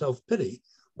Palestinian self-pity,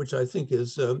 which I think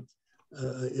is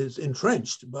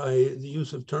entrenched by the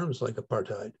use of terms like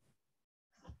apartheid?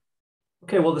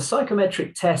 Okay, well, the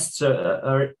psychometric tests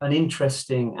are an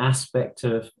interesting aspect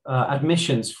of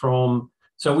admissions from,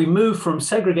 so we move from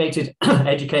segregated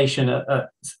education at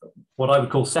what I would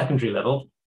call secondary level,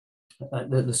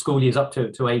 the school years up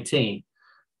to 18,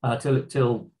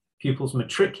 till pupils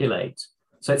matriculate.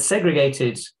 So it's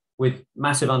segregated with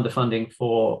massive underfunding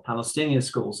for Palestinian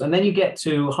schools. And then you get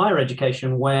to higher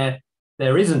education where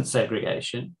there isn't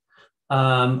segregation.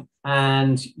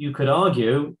 And you could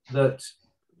argue that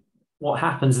what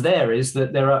happens there is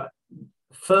that there are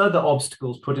further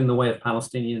obstacles put in the way of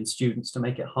Palestinian students to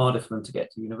make it harder for them to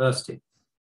get to university.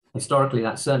 Historically,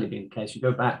 that's certainly been the case. You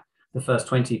go back the first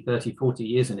 20, 30, 40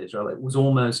 years in Israel, it was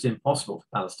almost impossible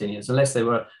for Palestinians, unless they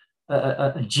were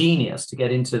a genius, to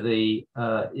get into the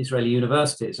Israeli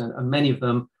universities. And many of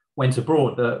them went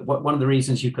abroad. One of the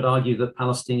reasons you could argue that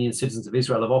Palestinian citizens of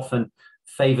Israel have often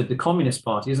favored the Communist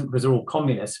Party isn't because they're all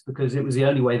communists, because it was the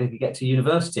only way they could get to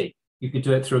university. You could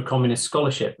do it through a communist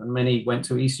scholarship, and many went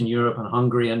to Eastern Europe and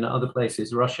Hungary and other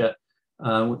places, Russia,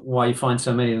 why you find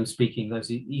so many of them speaking those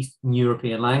Eastern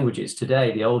European languages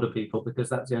today, the older people, because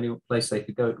that's the only place they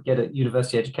could go get a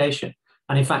university education.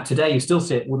 And in fact, today you still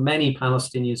see it with many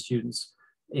Palestinian students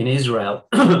in Israel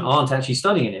aren't actually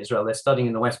studying in Israel, they're studying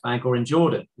in the West Bank or in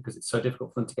Jordan because it's so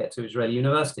difficult for them to get to Israeli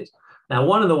universities. Now,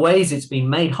 one of the ways it's been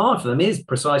made hard for them is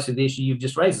precisely the issue you've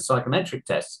just raised, the psychometric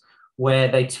tests, where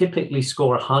they typically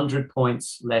score 100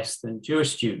 points less than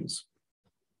Jewish students.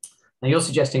 Now you're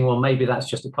suggesting, well, maybe that's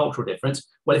just a cultural difference.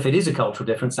 Well, if it is a cultural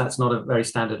difference, that's not a very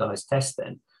standardized test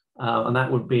then. And that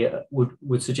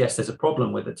would suggest there's a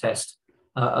problem with the test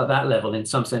at that level. In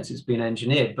some sense, it's been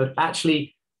engineered. But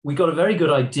actually, we got a very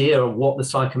good idea of what the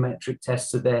psychometric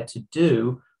tests are there to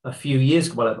do a few years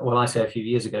ago. Well, I say a few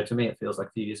years ago, to me, it feels like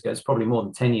a few years ago. It's probably more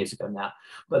than 10 years ago now.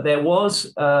 But there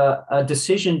was a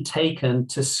decision taken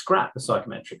to scrap the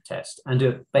psychometric test and do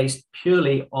it based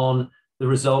purely on the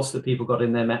results that people got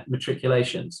in their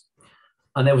matriculations.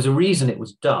 And there was a reason it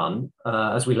was done,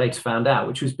 as we later found out,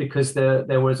 which was because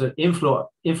there was an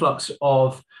influx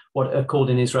of what are called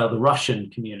in Israel the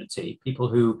Russian community, people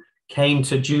who came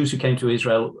to, Jews who came to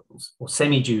Israel, or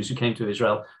semi-Jews who came to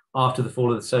Israel after the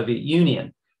fall of the Soviet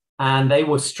Union. And they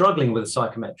were struggling with a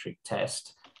psychometric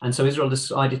test. And so Israel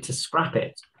decided to scrap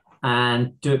it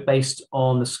and do it based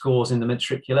on the scores in the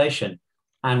matriculation.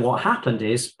 And what happened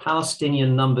is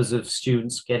Palestinian numbers of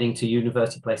students getting to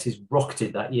university places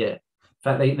rocketed that year. In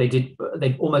fact,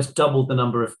 they almost doubled the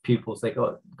number of pupils they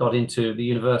got into the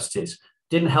universities.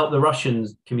 Didn't help the Russian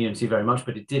community very much,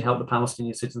 but it did help the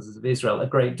Palestinian citizens of Israel a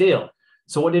great deal.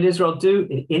 So what did Israel do?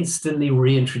 It instantly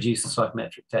reintroduced the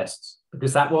psychometric tests,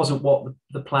 because that wasn't what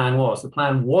the plan was. The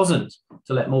plan wasn't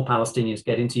to let more Palestinians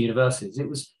get into universities. It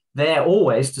was there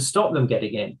always to stop them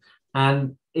getting in.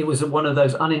 And it was one of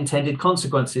those unintended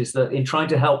consequences that in trying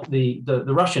to help the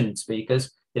Russian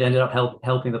speakers, it ended up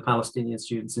helping the Palestinian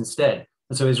students instead.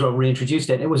 And so Israel reintroduced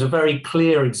it. It was a very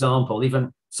clear example.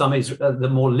 Even some the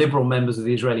more liberal members of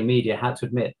the Israeli media had to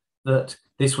admit that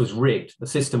this was rigged. The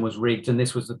system was rigged, and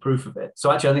this was the proof of it.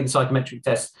 So actually, I think the psychometric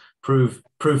tests prove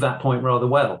that point rather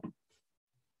well.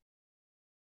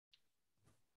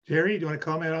 Jerry, do you want to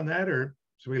comment on that, or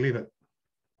should we leave it?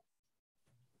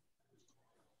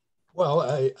 Well,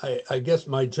 I guess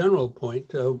my general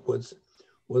point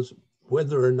was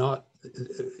whether or not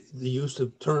the use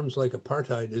of terms like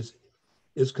apartheid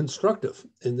is constructive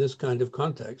in this kind of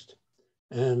context.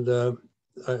 And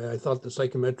I thought the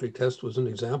psychometric test was an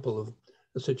example of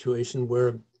a situation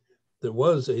where there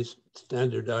was a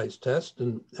standardized test,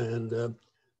 and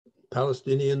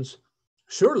Palestinians,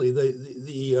 surely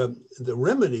the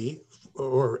remedy,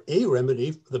 or a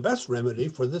remedy, the best remedy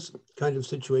for this kind of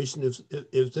situation is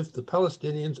if the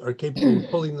Palestinians are capable of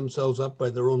pulling themselves up by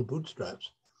their own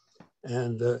bootstraps.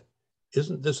 And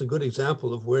isn't this a good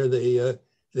example of where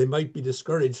they might be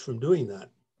discouraged from doing that?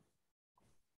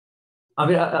 I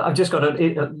mean, I've just got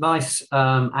a nice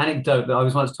anecdote that I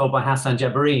was once told by Hassan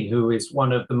Jabareen, who is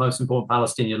one of the most important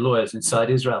Palestinian lawyers inside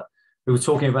Israel, who was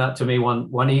talking about to me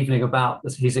one evening about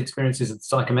his experiences of the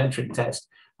psychometric test.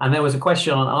 And there was a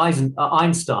question on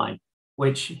Einstein,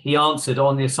 which he answered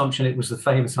on the assumption it was the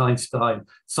famous Einstein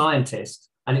scientist.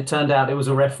 And it turned out it was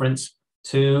a reference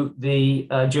to the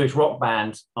Jewish rock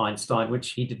band Einstein,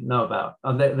 which he didn't know about.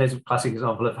 And there's a classic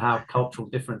example of how cultural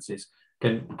differences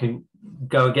can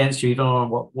go against you, even on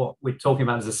what we're talking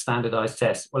about as a standardized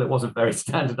test. Well, it wasn't very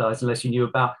standardized unless you knew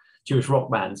about Jewish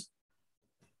rock bands.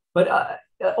 But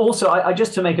also, I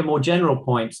just to make a more general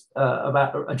point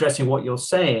about addressing what you're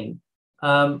saying,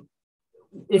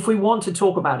 if we want to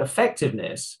talk about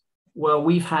effectiveness, well,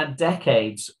 we've had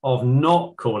decades of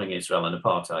not calling Israel an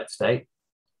apartheid state,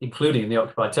 including in the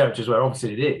occupied territories, where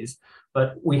obviously it is,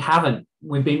 but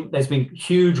there's been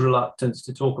huge reluctance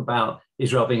to talk about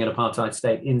Israel being an apartheid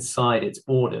state inside its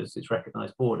borders, its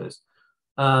recognized borders.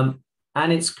 And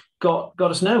it's got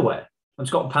us nowhere. It's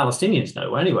got the Palestinians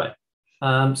nowhere anyway.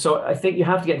 So I think you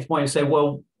have to get to the point and say,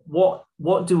 well,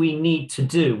 what do we need to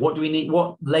do? What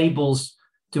labels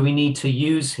do we need to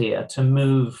use here to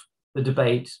move the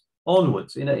debate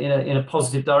onwards in a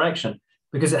positive direction?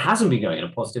 Because it hasn't been going in a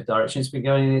positive direction. It's been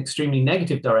going in an extremely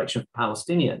negative direction for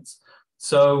Palestinians.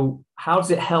 So how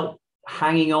does it help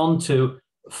hanging on to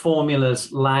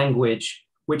formulas, language,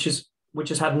 which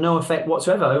has had no effect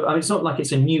whatsoever? I mean, it's not like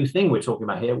it's a new thing we're talking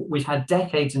about here. We've had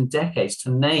decades and decades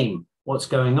to name what's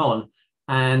going on.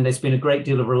 And there's been a great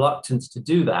deal of reluctance to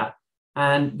do that.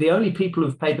 And the only people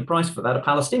who've paid the price for that are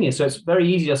Palestinians. So it's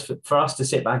very easy just for us to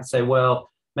sit back and say,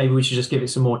 well, maybe we should just give it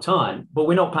some more time. But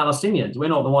we're not Palestinians. We're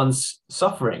not the ones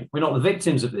suffering. We're not the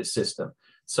victims of this system.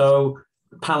 So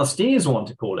Palestinians want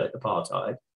to call it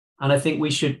apartheid. And I think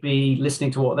we should be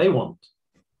listening to what they want.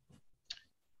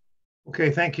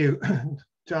 Okay, thank you,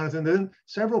 Jonathan. Then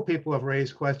several people have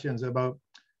raised questions about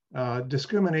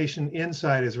discrimination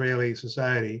inside Israeli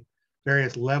society,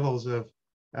 various levels of,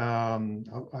 I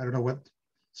don't know what,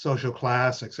 social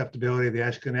class, acceptability, the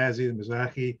Ashkenazi, the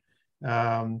Mizrahi,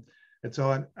 and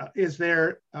so on. Is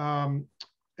there,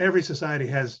 every society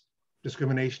has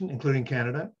discrimination, including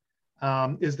Canada.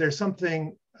 Is there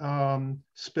something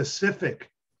specific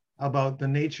about the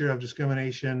nature of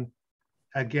discrimination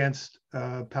against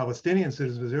Palestinian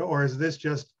citizens of Israel, or is this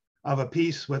just of a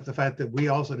piece with the fact that we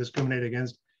also discriminate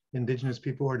against indigenous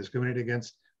people or discriminate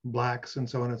against blacks and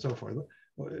so on and so forth?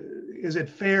 Is it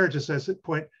fair just as it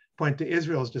point to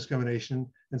Israel's discrimination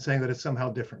and saying that it's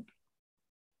somehow different?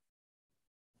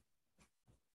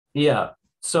 Yeah.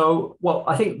 So, well,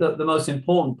 I think that the most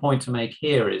important point to make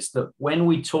here is that when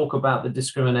we talk about the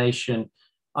discrimination,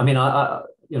 I mean, I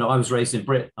was raised in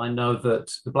Britain. I know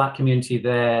that the Black community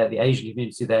there, the Asian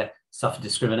community there, suffer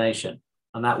discrimination.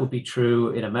 And that would be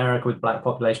true in America with Black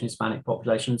population, Hispanic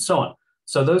population, and so on.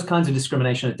 So those kinds of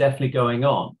discrimination are definitely going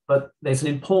on. But there's an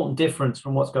important difference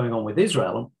from what's going on with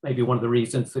Israel. And maybe one of the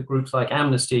reasons that groups like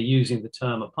Amnesty are using the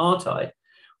term apartheid,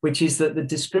 which is that the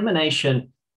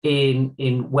discrimination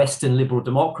in Western liberal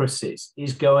democracies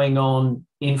is going on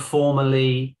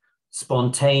informally,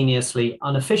 spontaneously,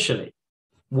 unofficially.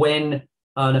 When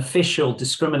an official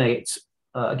discriminates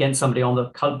against somebody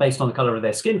based on the color of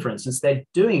their skin, for instance, they're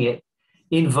doing it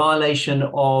in violation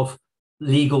of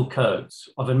legal codes,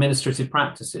 of administrative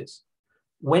practices.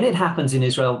 When it happens in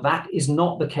Israel, that is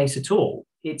not the case at all.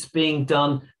 It's being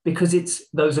done because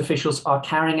those officials are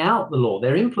carrying out the law.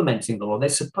 They're implementing the law. They're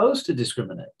supposed to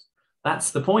discriminate.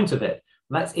 That's the point of it.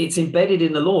 It's embedded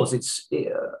in the laws.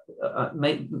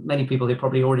 Many people here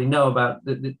probably already know about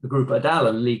the group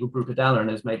Adalah, the legal group Adalah,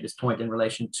 and has made this point in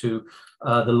relation to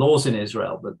the laws in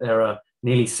Israel, but there are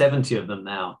nearly 70 of them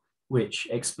now which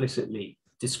explicitly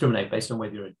discriminate based on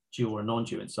whether you're a Jew or a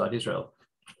non-Jew inside Israel,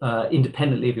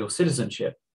 independently of your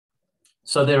citizenship.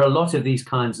 So there are a lot of these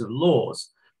kinds of laws.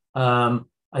 I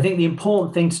think the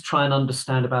important thing to try and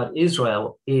understand about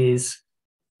Israel is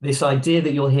this idea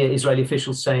that you'll hear Israeli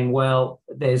officials saying, well,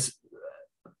 there's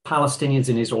Palestinians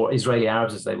in Israel, or Israeli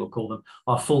Arabs, as they will call them,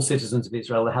 are full citizens of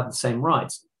Israel. They have the same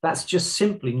rights. That's just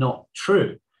simply not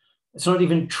true. It's not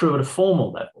even true at a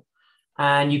formal level.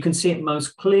 And you can see it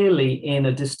most clearly in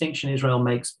a distinction Israel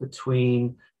makes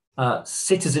between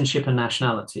citizenship and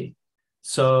nationality.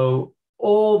 So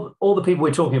all the people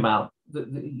we're talking about,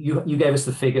 you gave us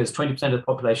the figures, 20% of the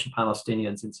population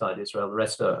Palestinians inside Israel, the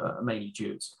rest are mainly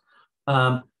Jews.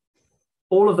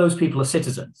 All of those people are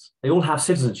citizens. They all have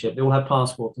citizenship, they all have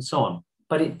passports and so on.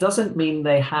 But it doesn't mean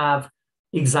they have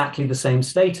exactly the same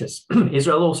status.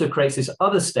 Israel also creates this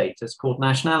other status called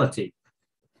nationality.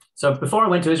 So before I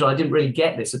went to Israel, I didn't really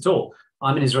get this at all.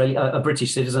 I'm an Israeli, a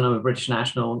British citizen, I'm a British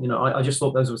national. You know, I just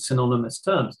thought those were synonymous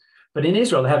terms. But in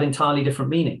Israel, they have entirely different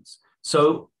meanings.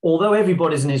 So although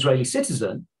everybody's an Israeli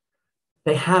citizen,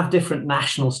 they have different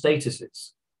national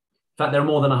statuses. In fact, there are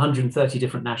more than 130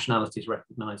 different nationalities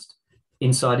recognized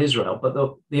inside Israel. But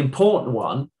the important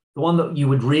one, the one that you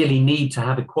would really need to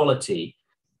have equality,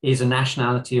 is a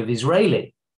nationality of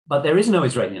Israeli. But there is no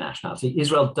Israeli nationality.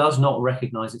 Israel does not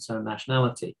recognize its own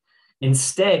nationality.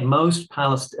 Instead, most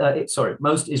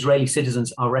Israeli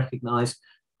citizens are recognized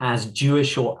as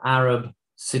Jewish or Arab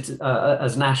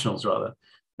as nationals, rather.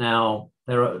 Now,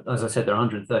 there are, as I said, there are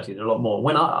 130. There are a lot more.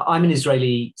 When I'm an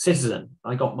Israeli citizen,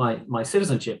 I got my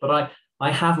citizenship, but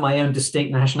I have my own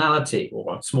distinct nationality,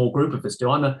 or a small group of us do.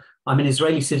 I'm an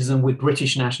Israeli citizen with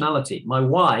British nationality. My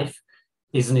wife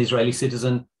is an Israeli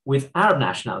citizen with Arab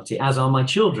nationality, as are my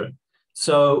children.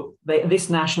 So this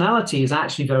nationality is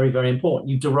actually very, very important.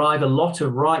 You derive a lot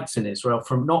of rights in Israel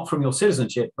not from your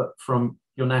citizenship, but from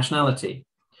your nationality.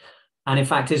 And in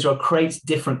fact, Israel creates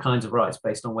different kinds of rights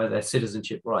based on whether they're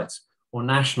citizenship rights or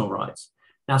national rights.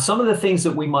 Now, some of the things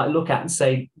that we might look at and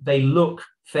say they look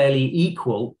fairly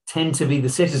equal tend to be the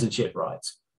citizenship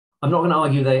rights. I'm not going to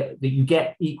argue that you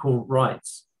get equal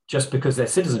rights just because they're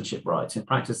citizenship rights. In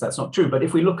practice, that's not true. But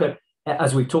if we look at,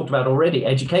 as we've talked about already,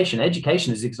 education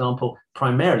is an example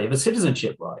primarily of a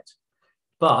citizenship right.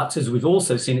 But as we've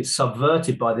also seen, it's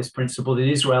subverted by this principle that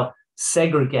Israel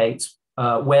segregates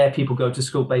where people go to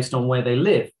school based on where they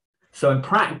live. So in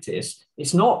practice,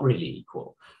 it's not really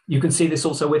equal. You can see this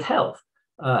also with health.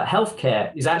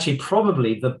 Healthcare is actually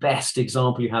probably the best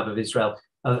example you have of Israel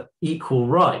of equal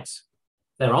rights.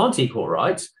 There aren't equal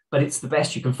rights, but it's the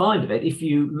best you can find of it. If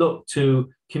you look to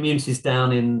communities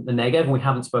down in the Negev, and we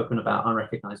haven't spoken about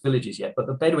unrecognized villages yet, but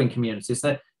the Bedouin communities,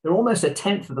 they're almost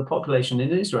 1/10 of the population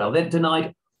in Israel. They're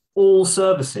denied all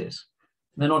services.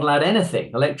 They're not allowed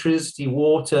anything, electricity,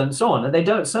 water, and so on. And they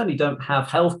certainly don't have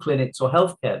health clinics or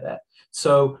healthcare there.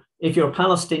 So if you're a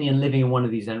Palestinian living in one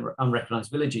of these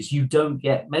unrecognized villages, you don't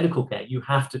get medical care. You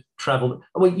have to travel.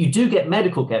 Well, you do get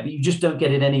medical care, but you just don't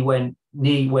get it anywhere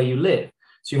near where you live.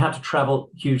 So you have to travel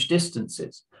huge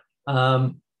distances.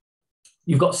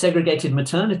 You've got segregated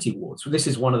maternity wards. Well, this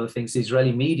is one of the things the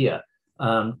Israeli media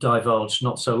divulged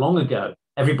not so long ago.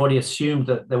 Everybody assumed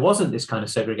that there wasn't this kind of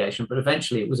segregation, but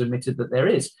eventually it was admitted that there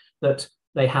is, that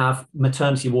they have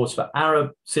maternity wards for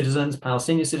Arab citizens,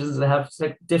 Palestinian citizens. They have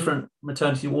different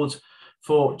maternity wards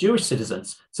for Jewish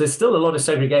citizens. So there's still a lot of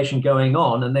segregation going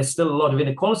on, and there's still a lot of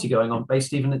inequality going on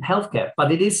based even in healthcare,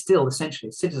 but it is still essentially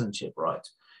a citizenship right.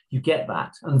 You get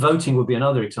that. And voting would be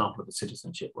another example of a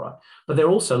citizenship right. But there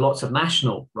are also lots of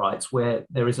national rights where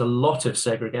there is a lot of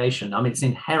segregation. I mean, it's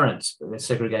inherent that there's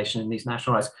segregation in these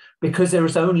national rights because there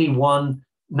is only one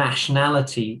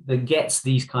nationality that gets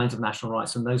these kinds of national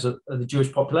rights, and those are the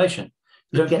Jewish population.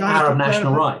 You don't get Arab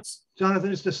national rights. Jonathan,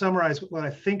 just to summarize what I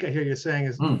think I hear you saying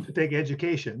is to take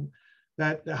education,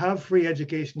 that to have free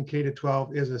education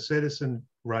K-12 is a citizen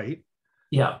right.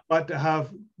 Yeah. But to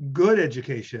have good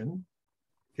education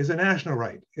is a national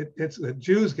right. It's that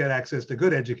Jews get access to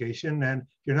good education, and if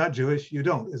you're not Jewish, you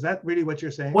don't. Is that really what you're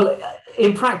saying? Well,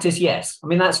 in practice, yes. I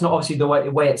mean, that's not obviously the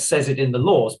way it says it in the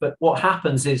laws, but what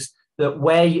happens is that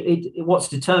what's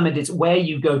determined is where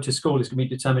you go to school is going to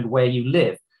be determined where you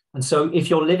live. And so if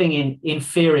you're living in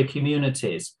inferior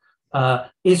communities,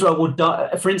 Israel would,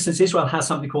 for instance, Israel has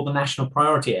something called the national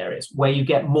priority areas, where you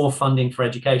get more funding for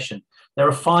education. There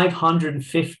are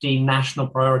 550 national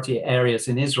priority areas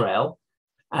in Israel.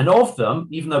 And of them,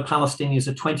 even though Palestinians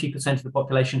are 20% of the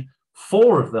population,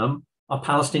 4 of them are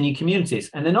Palestinian communities.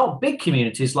 And they're not big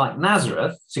communities like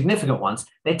Nazareth, significant ones.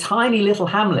 They're tiny little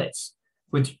hamlets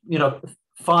with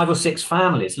 5 or 6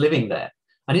 families living there.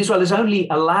 And Israel has only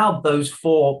allowed those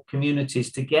 4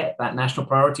 communities to get that national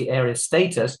priority area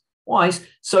status. Why?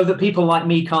 So that people like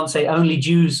me can't say only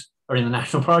Jews are in the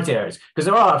national priority areas, because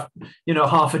there are,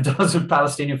 half a dozen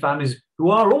Palestinian families who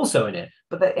are also in it,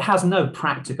 but it has no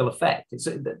practical effect.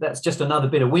 That's just another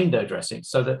bit of window dressing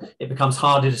so that it becomes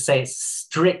harder to say it's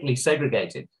strictly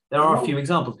segregated. There are a few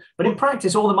examples, but in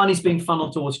practice, all the money is being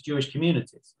funneled towards Jewish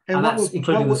communities, and that's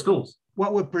including the schools.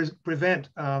 What would prevent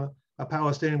a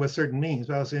Palestinian with certain means,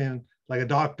 Palestinian like a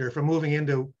doctor, from moving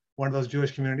into one of those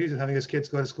Jewish communities and having his kids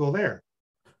go to school there?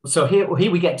 So here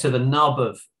we get to the nub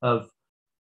of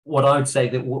what I would say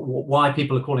that why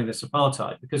people are calling this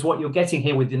apartheid, because what you're getting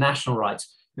here with the national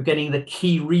rights, you're getting the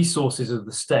key resources of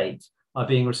the state are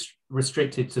being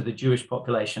restricted to the Jewish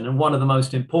population. And one of the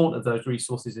most important of those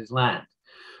resources is land.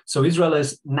 So Israel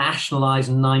has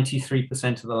nationalized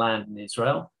 93% of the land in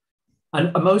Israel.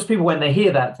 And most people, when they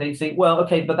hear that, they think, well,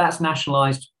 okay, but that's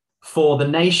nationalized for the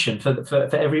nation,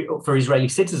 for Israeli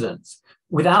citizens,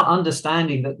 without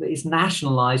understanding that it's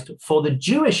nationalized for the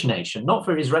Jewish nation, not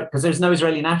for Israel, because there's no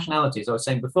Israeli nationality, as I was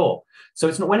saying before. So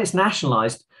it's not, when it's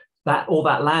nationalized, that all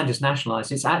that land is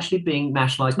nationalized, it's actually being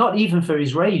nationalized, not even for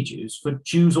Israeli Jews, for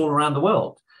Jews all around the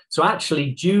world. So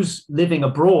actually, Jews living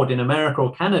abroad in America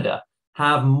or Canada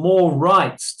have more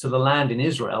rights to the land in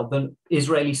Israel than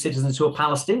Israeli citizens who are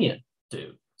Palestinian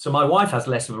do. So my wife has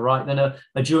less of a right than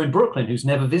a Jew in Brooklyn who's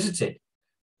never visited,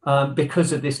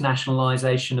 because of this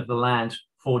nationalization of the land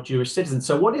for Jewish citizens.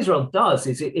 So what Israel does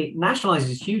is it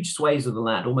nationalizes huge swathes of the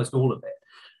land, almost all of it,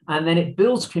 and then it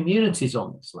builds communities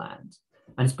on this land.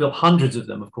 And it's built hundreds of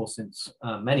them, of course, since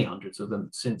many hundreds of them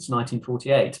since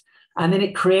 1948. And then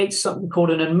it creates something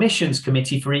called an admissions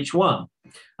committee for each one.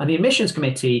 And the admissions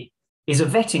committee is a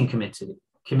vetting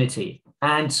committee.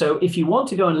 And so if you want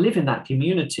to go and live in that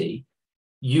community,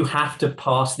 you have to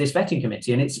pass this vetting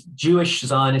committee. And it's Jewish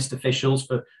Zionist officials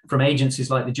from agencies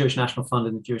like the Jewish National Fund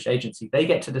and the Jewish Agency. They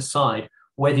get to decide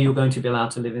whether you're going to be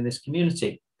allowed to live in this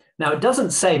community. Now, it doesn't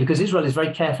say, because Israel is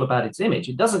very careful about its image,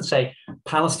 it doesn't say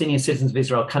Palestinian citizens of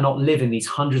Israel cannot live in these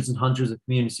hundreds and hundreds of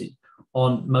communities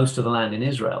on most of the land in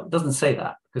Israel. It doesn't say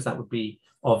that, because that would be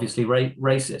obviously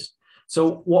racist.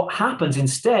 So what happens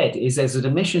instead is there's an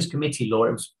admissions committee law.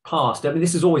 It was passed. I mean,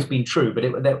 this has always been true, but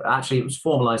it was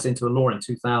formalized into a law in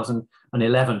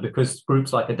 2011 because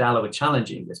groups like Adala were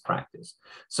challenging this practice.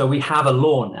 So we have a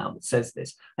law now that says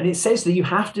this. And it says that you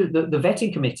have to, the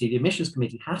vetting committee, the admissions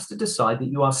committee has to decide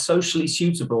that you are socially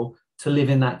suitable to live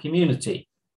in that community.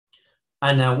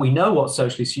 And now we know what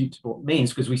socially suitable means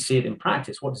because we see it in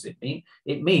practice. What does it mean?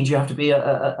 It means you have to be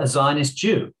a Zionist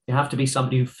Jew. You have to be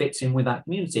somebody who fits in with that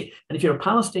community. And if you're a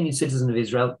Palestinian citizen of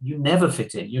Israel, you never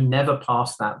fit in. You never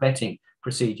pass that vetting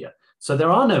procedure. So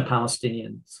there are no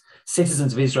Palestinians,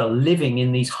 citizens of Israel, living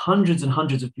in these hundreds and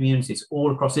hundreds of communities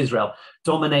all across Israel,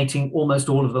 dominating almost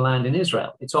all of the land in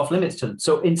Israel. It's off limits to them.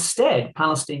 So instead,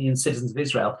 Palestinian citizens of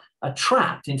Israel are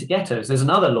trapped into ghettos. There's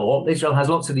another law. Israel has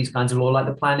lots of these kinds of law, like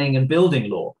the Planning and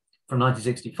Building Law from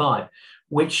 1965,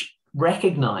 which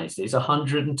recognizes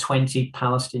 120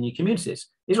 Palestinian communities.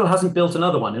 Israel hasn't built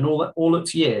another one in all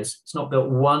its years. It's not built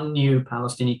one new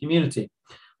Palestinian community.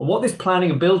 And what this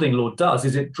planning and building law does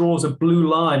is it draws a blue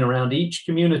line around each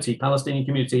community, Palestinian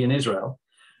community in Israel,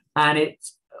 and it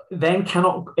then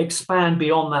cannot expand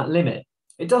beyond that limit.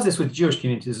 It does this with Jewish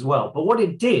communities as well. But what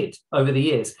it did over the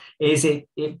years is it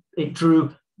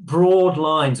drew broad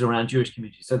lines around Jewish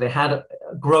communities. So they had a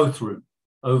growth route.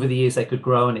 Over the years, they could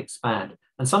grow and expand.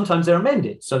 And sometimes they're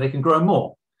amended so they can grow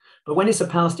more. But when it's a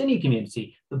Palestinian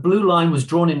community, the blue line was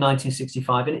drawn in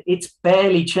 1965, and it's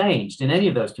barely changed in any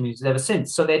of those communities ever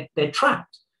since. So they're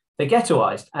trapped, they're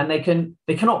ghettoized, and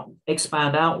they cannot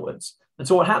expand outwards. And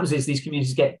so what happens is these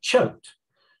communities get choked.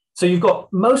 So you've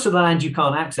got most of the land you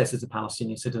can't access as a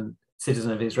Palestinian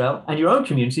citizen of Israel, and your own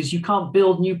communities, you can't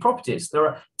build new properties. There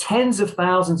are tens of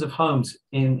thousands of homes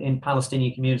in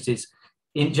Palestinian communities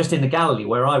just in the Galilee,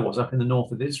 where I was, up in the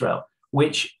north of Israel,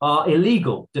 which are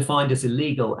illegal, defined as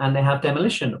illegal, and they have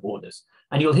demolition orders.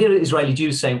 And you'll hear Israeli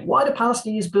Jews saying, why do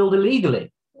Palestinians build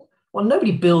illegally? Well,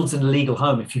 nobody builds an illegal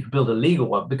home if you can build a legal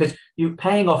one, because you're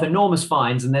paying off enormous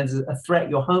fines and there's a threat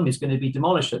your home is going to be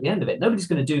demolished at the end of it. Nobody's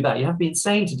going to do that. You have to be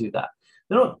insane to do that.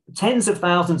 There are tens of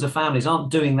thousands of families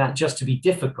aren't doing that just to be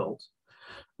difficult.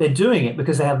 They're doing it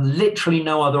because they have literally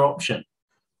no other option.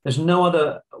 There's no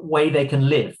other way they can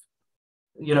live.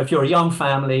 You know, if you're a young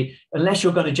family, unless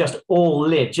you're going to just all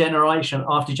live generation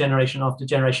after generation after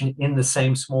generation in the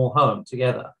same small home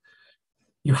together,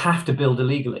 you have to build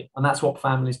illegally. And that's what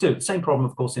families do. The same problem,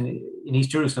 of course, in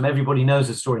East Jerusalem. Everybody knows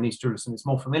the story in East Jerusalem. It's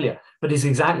more familiar, but it's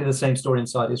exactly the same story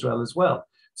inside Israel as well.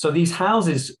 So these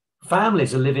houses,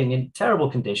 families are living in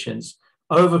terrible conditions,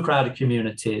 overcrowded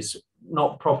communities,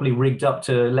 not properly rigged up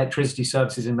to electricity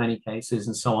services in many cases,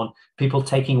 and so on. People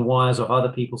taking wires off other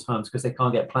people's homes because they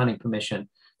can't get planning permission.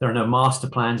 There are no master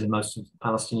plans in most of the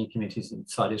Palestinian communities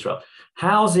inside Israel.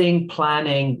 Housing,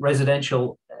 planning,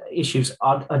 residential issues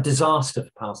are a disaster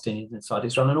for Palestinians inside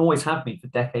Israel, and always have been for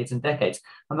decades and decades.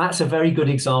 And that's a very good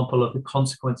example of the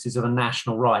consequences of a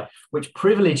national right, which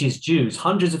privileges Jews,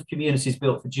 hundreds of communities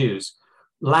built for Jews,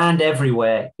 land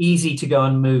everywhere, easy to go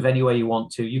and move anywhere you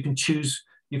want to. You can choose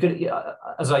You could,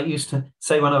 as I used to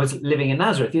say when I was living in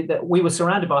Nazareth, we were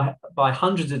surrounded by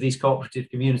hundreds of these cooperative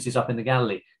communities up in the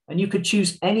Galilee, and you could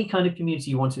choose any kind of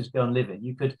community you wanted to go and live in.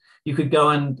 You could go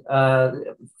and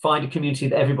find a community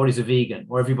that everybody's a vegan,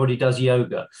 or everybody does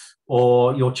yoga,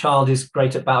 or your child is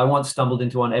great at ballet. I once stumbled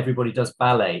into one, everybody does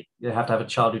ballet. You have to have a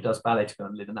child who does ballet to go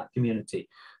and live in that community.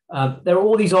 There are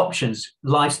all these options,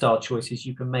 lifestyle choices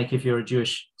you can make if you're a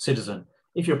Jewish citizen.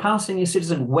 If you're a Palestinian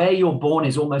citizen, where you're born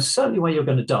is almost certainly where you're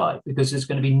going to die, because there's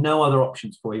going to be no other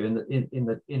options for you in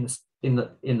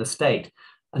the state.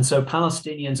 And so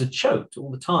Palestinians are choked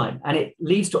all the time, and it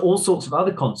leads to all sorts of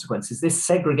other consequences. This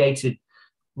segregated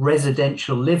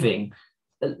residential living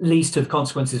leads to the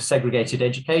consequences of segregated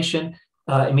education.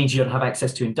 It means you don't have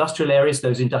access to industrial areas.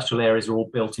 Those industrial areas are all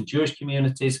built in Jewish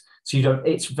communities, so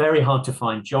it's very hard to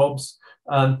find jobs.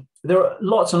 There are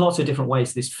lots and lots of different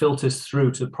ways this filters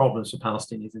through to the problems for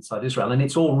Palestinians inside Israel. And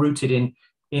it's all rooted in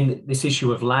this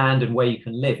issue of land and where you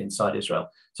can live inside Israel.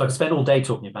 So I could spend all day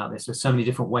talking about this. There's so many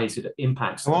different ways it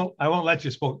impacts. I won't let you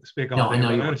speak on no, I know.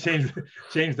 I'm going to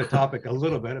change the topic a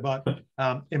little bit about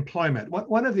employment.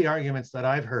 One of the arguments that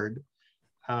I've heard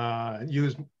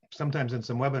used sometimes in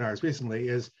some webinars recently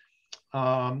is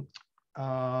in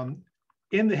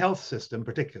the health system in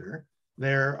particular,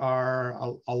 there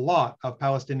are a lot of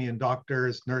Palestinian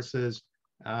doctors, nurses,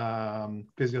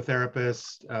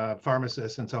 physiotherapists,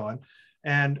 pharmacists, and so on.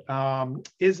 And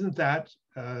isn't that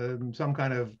some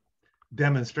kind of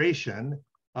demonstration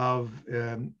of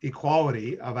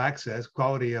equality of access,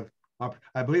 quality of,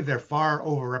 I believe they're far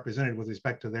overrepresented with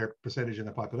respect to their percentage in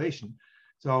the population.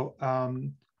 So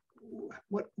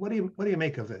what do you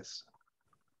make of this?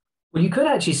 Well, you could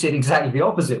actually see it exactly the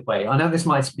opposite way. I know this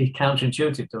might be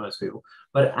counterintuitive to most people,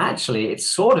 but actually it's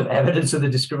sort of evidence of the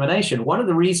discrimination. One of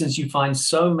the reasons you find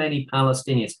so many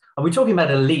Palestinians, and we're talking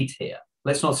about elite here.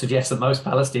 Let's not suggest that most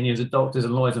Palestinians are doctors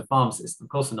and lawyers and pharmacists. Of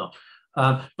course they're not.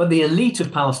 But the elite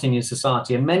of Palestinian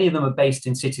society, and many of them are based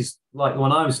in cities like the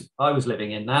one I was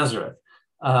living in, Nazareth,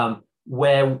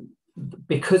 where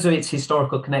because of its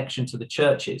historical connection to the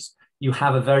churches, you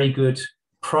have a very good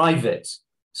private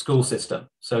school system.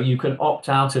 So you can opt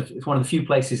out of, it's one of the few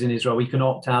places in Israel where you can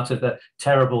opt out of the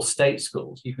terrible state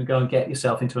schools. You can go and get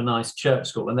yourself into a nice church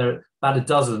school, and there are about a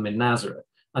dozen of them in Nazareth,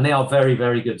 and they are very,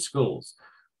 very good schools.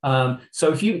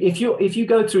 So if you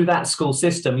go through that school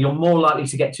system, you're more likely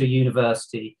to get to a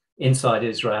university inside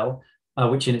Israel,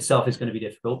 which in itself is going to be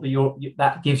difficult, but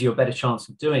that gives you a better chance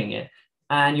of doing it.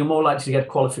 And you're more likely to get a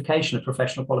qualification, a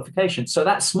professional qualification. So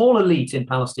that small elite in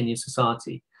Palestinian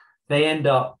society, they end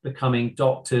up becoming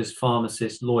doctors,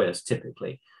 pharmacists, lawyers,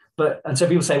 typically. And so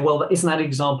people say, well, isn't that an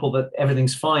example that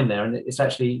everything's fine there and it's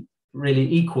actually really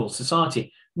equal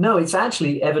society? No, it's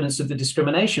actually evidence of the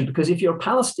discrimination, because if you're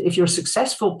a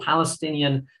successful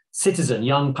Palestinian citizen,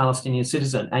 young Palestinian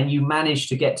citizen, and you manage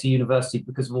to get to university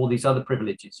because of all these other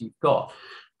privileges you've got,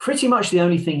 pretty much the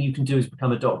only thing you can do is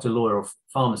become a doctor, lawyer, or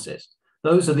pharmacist.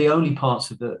 Those are the only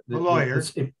parts of the lawyer.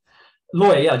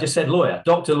 Lawyer, yeah, I just said lawyer,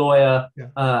 doctor, lawyer,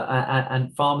 yeah.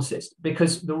 And pharmacist,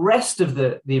 because the rest of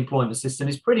the employment system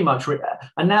is pretty much,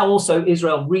 and now also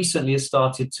Israel recently has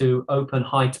started to open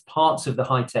parts of the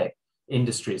high-tech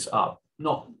industries up,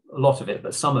 not a lot of it,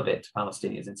 but some of it to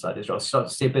Palestinians inside Israel. Start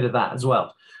to see a bit of that as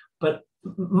well. But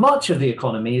much of the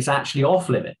economy is actually off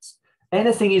limits.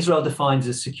 Anything Israel defines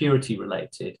as security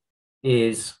related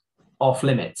is off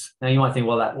limits. Now you might think,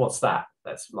 well, what's that?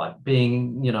 That's like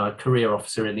being, a career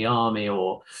officer in the army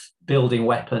or building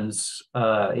weapons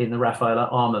in the Rafael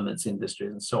armaments industry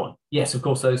and so on. Yes, of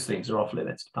course, those things are off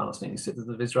limits to Palestinian citizens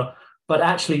of Israel. But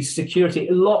actually security,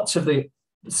 lots of the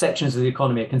sections of the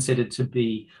economy are considered to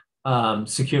be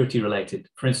security related.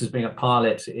 For instance, being a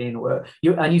pilot and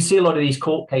you see a lot of these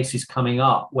court cases coming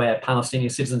up where Palestinian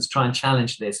citizens try and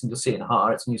challenge this, and you'll see it in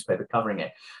Haaretz newspaper covering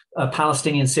it.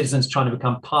 Palestinian citizens trying to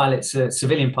become pilots,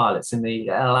 civilian pilots in the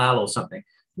El Al or something.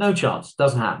 No chance,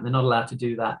 doesn't happen. They're not allowed to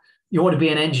do that. You want to be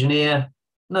an engineer?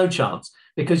 No chance.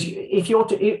 Because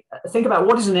think about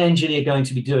what is an engineer going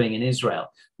to be doing in Israel?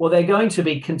 Well, they're going to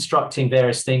be constructing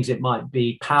various things. It might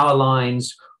be power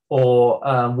lines or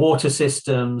water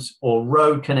systems or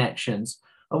road connections.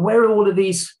 And where are all of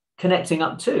these connecting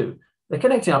up to? They're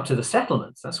connecting up to the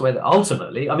settlements. That's where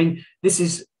ultimately, this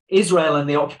is Israel and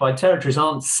the occupied territories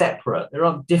aren't separate. There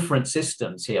aren't different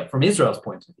systems here from Israel's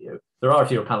point of view. There are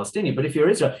if you're a Palestinian, but if you're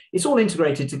Israel, it's all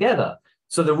integrated together.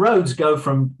 So the roads go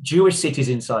from Jewish cities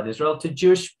inside Israel to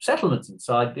Jewish settlements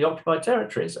inside the occupied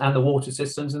territories, and the water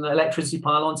systems and the electricity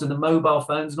pylons and the mobile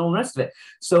phones and all the rest of it.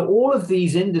 So all of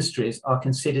these industries are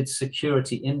considered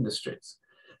security industries.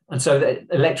 And so the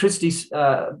electricity,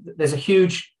 there's a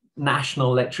huge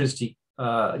national electricity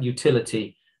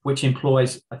utility which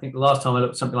employs, I think the last time I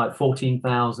looked, something like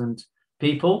 14,000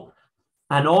 people.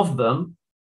 And of them,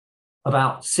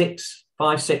 about 6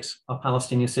 are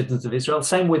Palestinian citizens of Israel.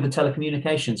 Same with the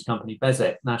telecommunications company,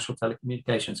 Bezek, National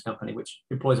Telecommunications Company, which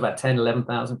employs about 10,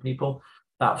 11,000 people.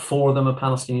 About 4 of them are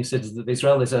Palestinian citizens of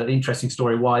Israel. There's an interesting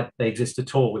story why they exist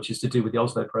at all, which is to do with the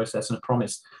Oslo process and a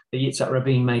promise that Yitzhak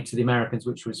Rabin made to the Americans,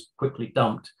 which was quickly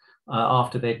dumped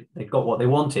after they got what they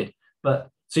wanted. But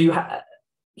so you have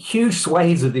huge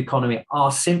swathes of the economy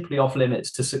are simply off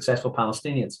limits to successful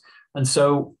Palestinians. And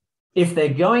so if they're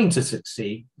going to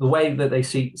succeed, the way that they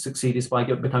succeed is by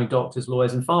becoming doctors,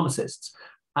 lawyers, and pharmacists.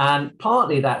 And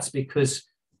partly that's because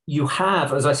you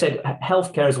have, as I said,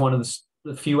 healthcare is one of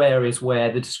the few areas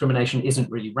where the discrimination isn't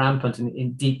really rampant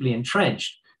and deeply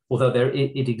entrenched, although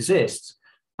it exists.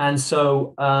 And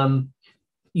so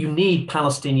you need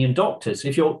Palestinian doctors.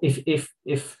 If you're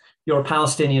a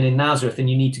Palestinian in Nazareth and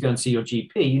you need to go and see your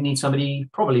GP, you need somebody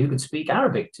probably who can speak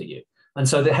Arabic to you. And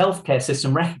so the healthcare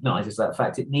system recognizes that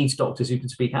fact. It needs doctors who can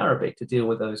speak Arabic to deal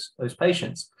with those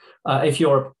patients. If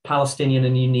you're a Palestinian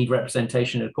and you need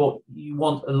representation in a court, you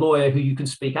want a lawyer who you can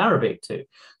speak Arabic to.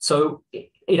 So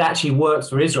it actually works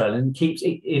for Israel and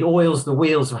it oils the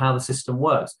wheels of how the system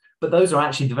works. But those are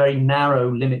actually the very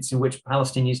narrow limits in which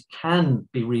Palestinians can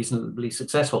be reasonably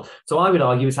successful. So I would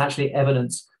argue it's actually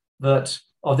evidence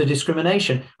of the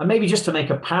discrimination. And maybe just to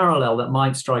make a parallel that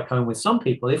might strike home with some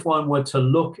people, if one were to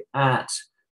look at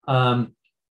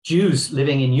Jews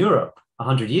living in Europe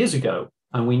 100 years ago,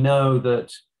 and we know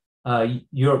that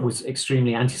Europe was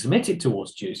extremely anti-Semitic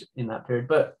towards Jews in that period,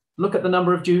 but look at the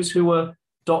number of Jews who were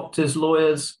doctors,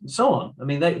 lawyers, and so on. I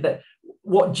mean,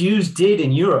 what Jews did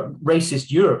in Europe,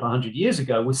 racist Europe 100 years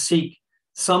ago, was seek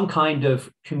some kind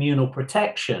of communal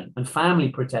protection and family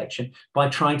protection by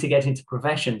trying to get into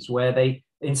professions where they,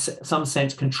 in some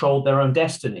sense, controlled their own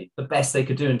destiny, the best they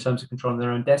could do in terms of controlling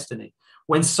their own destiny,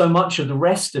 when so much of the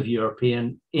rest of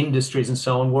European industries and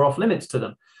so on were off limits to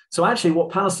them. So actually what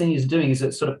Palestinians are doing is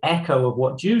a sort of echo of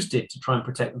what Jews did to try and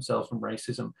protect themselves from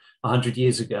racism 100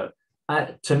 years ago.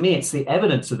 To me, it's the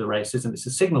evidence of the racism, it's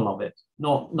a signal of it,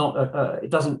 it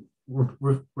doesn't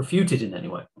refute it in any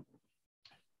way.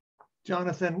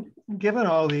 Jonathan, given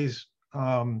all these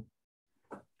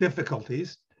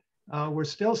difficulties, we're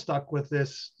still stuck with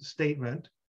this statement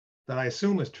that I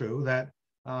assume is true, that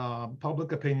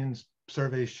public opinion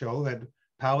surveys show that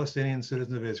Palestinian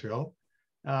citizens of Israel,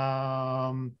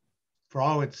 for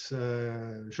all its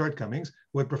shortcomings,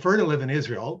 would prefer to live in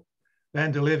Israel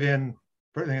than to live in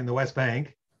the West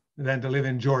Bank, than to live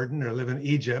in Jordan or live in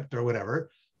Egypt or whatever.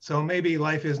 So maybe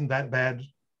life isn't that bad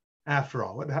after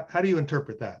all. How do you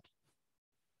interpret that?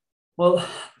 Well,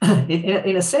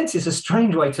 in a sense, it's a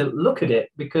strange way to look at it,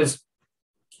 because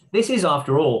this is,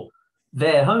 after all,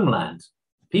 their homeland.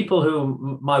 People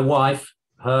who, my wife,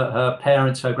 her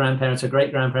parents, her grandparents, her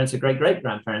great-grandparents, her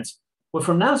great-great-grandparents were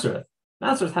from Nazareth.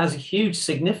 Nazareth has a huge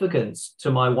significance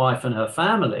to my wife and her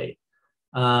family,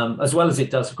 as well as it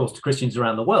does, of course, to Christians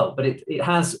around the world. But it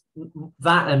has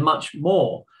that and much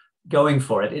more going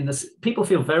for it. People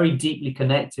feel very deeply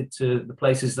connected to the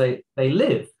places they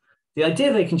live. The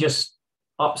idea they can just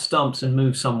up stumps and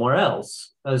move somewhere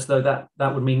else, as though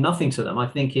that would mean nothing to them, I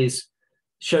think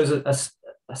shows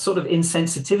a sort of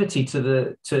insensitivity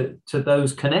to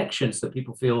those connections that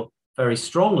people feel very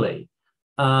strongly.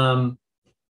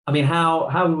 I mean,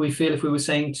 how would we feel if we were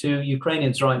saying to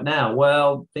Ukrainians right now,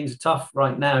 well, things are tough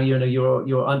right now,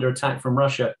 you're under attack from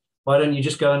Russia, why don't you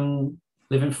just go and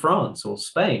live in France or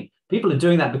Spain? People are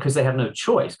doing that because they have no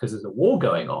choice, because there's a war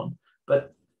going on.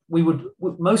 But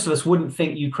most of us wouldn't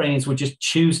think Ukrainians would just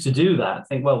choose to do that.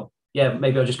 Think, well, yeah,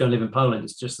 maybe I'll just go and live in Poland.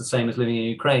 It's just the same as living in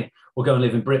Ukraine, or go and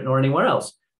live in Britain or anywhere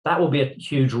else. That will be a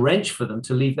huge wrench for them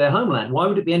to leave their homeland. Why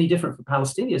would it be any different for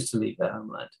Palestinians to leave their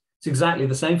homeland? It's exactly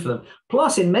the same for them.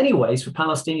 Plus, in many ways, for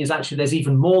Palestinians, actually, there's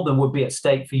even more than would be at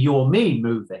stake for you or me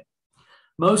moving.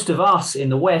 Most of us in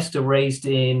the West are raised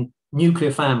in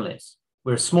nuclear families.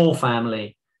 We're a small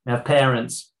family, we have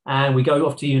parents, and we go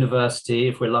off to university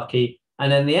if we're lucky.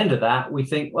 And then the end of that, we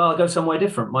think, well, I'll go somewhere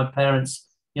different. My parents,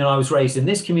 I was raised in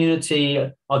this community.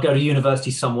 I'll go to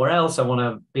university somewhere else. I want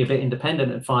to be a bit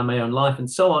independent and find my own life and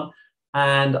so on.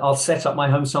 And I'll set up my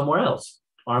home somewhere else.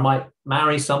 Or I might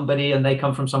marry somebody and they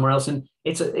come from somewhere else. And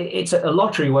it's a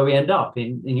lottery where we end up,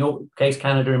 in your case,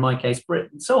 Canada, in my case, Britain,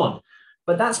 and so on.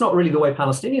 But that's not really the way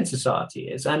Palestinian society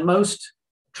is. And most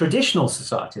traditional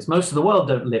societies, most of the world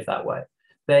don't live that way.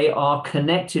 They are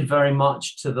connected very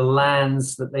much to the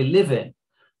lands that they live in.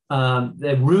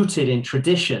 They're rooted in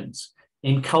traditions,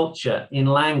 in culture, in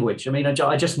language. I mean,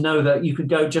 I just know that you could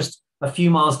go just a few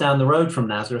miles down the road from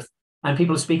Nazareth and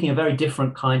people are speaking a very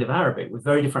different kind of Arabic with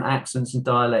very different accents and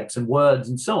dialects and words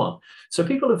and so on. So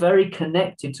people are very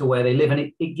connected to where they live,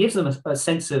 and it gives them a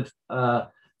sense of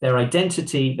their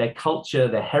identity, their culture,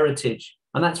 their heritage.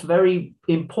 And that's very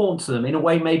important to them in a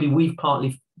way maybe we've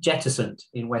partly jettisoned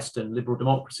in Western liberal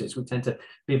democracies. We tend to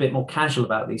be a bit more casual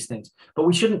about these things, but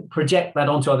we shouldn't project that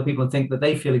onto other people and think that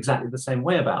they feel exactly the same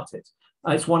way about it.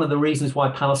 It's one of the reasons why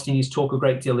Palestinians talk a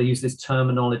great deal. They use this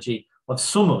terminology of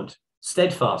sumud,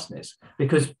 steadfastness,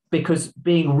 because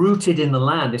being rooted in the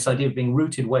land, this idea of being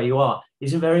rooted where you are,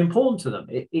 is very important to them.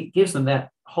 It gives them that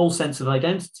whole sense of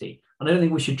identity. And I don't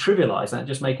think we should trivialize that,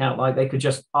 just make out like they could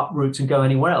just uproot and go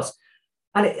anywhere else.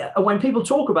 And when people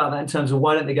talk about that in terms of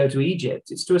why don't they go to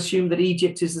Egypt, it's to assume that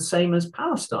Egypt is the same as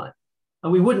Palestine.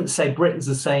 And we wouldn't say Britain's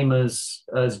the same as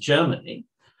Germany,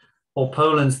 or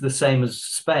Poland's the same as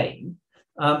Spain.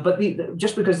 But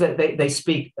just because they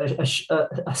speak a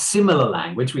similar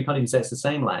language, we can't even say it's the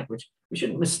same language, we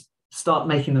shouldn't start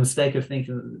making the mistake of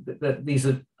thinking that these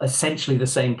are essentially the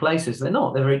same places. They're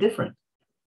not, they're very different.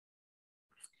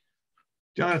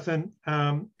 Jonathan,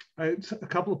 a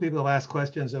couple of people have asked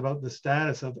questions about the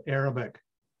status of Arabic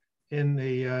in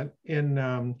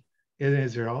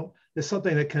Israel. It's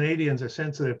something that Canadians are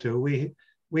sensitive to.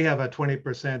 We have a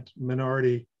 20%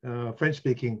 minority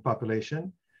French-speaking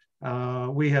population.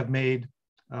 We have made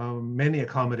many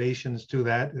accommodations to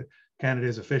that. Canada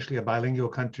is officially a bilingual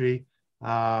country.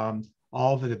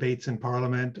 All the debates in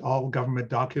Parliament, all government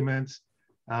documents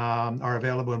are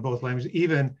available in both languages,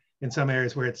 even in some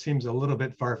areas where it seems a little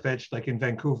bit far-fetched, like in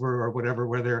Vancouver or whatever,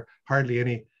 where there are hardly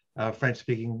any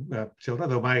French-speaking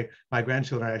children, although my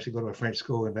grandchildren actually go to a French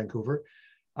school in Vancouver.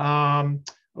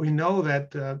 We know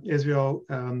that Israel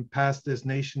passed this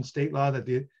nation-state law that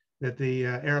the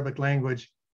Arabic language,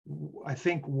 I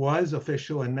think, was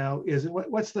official and now isn't.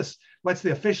 What's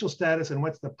the official status and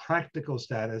what's the practical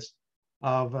status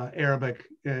of Arabic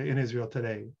in Israel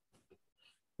today?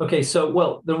 Okay, so,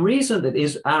 well, the reason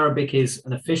that Arabic is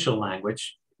an official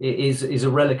language is a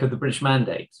relic of the British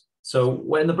Mandate. So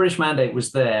when the British Mandate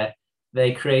was there,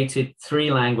 they created 3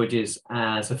 languages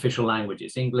as official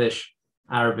languages: English,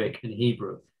 Arabic, and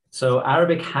Hebrew. So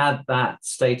Arabic had that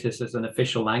status as an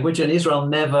official language, and Israel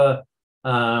never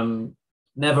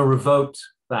revoked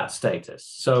that status.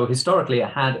 So historically,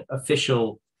 it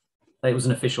was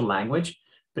an official language,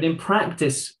 but in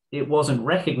practice, it wasn't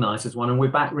recognized as one. And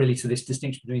we're back really to this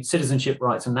distinction between citizenship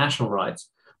rights and national rights.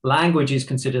 Language is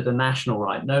considered a national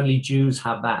right, and only Jews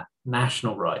have that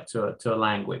national right to a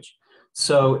language.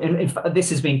 So in fact,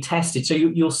 this is being tested. So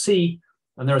you'll see,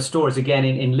 and there are stories again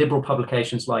in liberal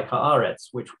publications like Haaretz,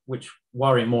 which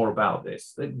worry more about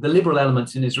this. The liberal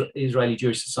elements in Israeli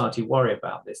Jewish society worry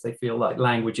about this. They feel like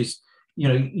language is,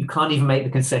 you can't even make the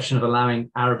concession of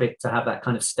allowing Arabic to have that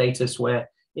kind of status where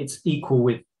it's equal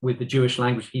with the Jewish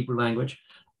language, Hebrew language.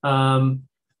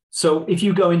 So if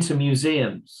you go into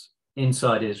museums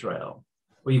inside Israel,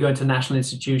 or you go into national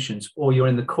institutions, or you're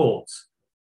in the courts,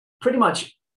 pretty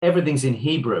much everything's in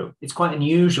Hebrew. It's quite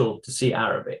unusual to see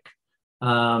Arabic.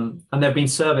 And there have been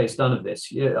surveys done of this.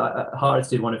 Haaretz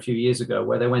did one a few years ago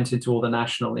where they went into all the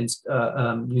national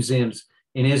museums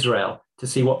in Israel to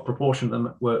see what proportion of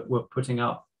them were putting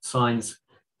up signs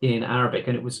in Arabic,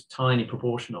 and it was a tiny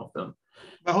proportion of them.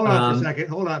 But hold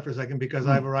on for a second, because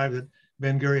I've arrived at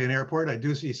Ben Gurion Airport. I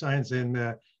do see signs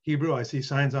in Hebrew. I see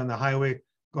signs on the highway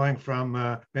going from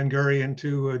Ben Gurion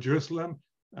to Jerusalem.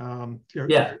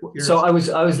 So I was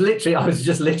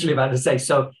just literally about to say,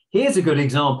 so here's a good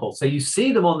example. So you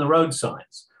see them on the road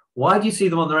signs. Why do you see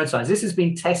them on the road signs? This has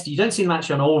been tested. You don't see them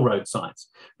actually on all road signs,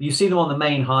 but you see them on the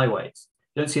main highways.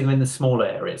 You don't see them in the smaller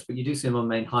areas, but you do see them on the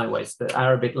main highways, the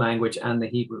Arabic language and the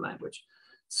Hebrew language.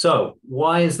 So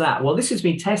why is that? Well, this has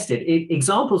been tested.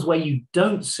 Examples where you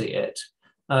don't see it,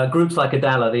 groups like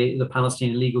Adala, the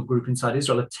Palestinian legal group inside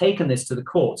Israel, have taken this to the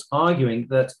courts, arguing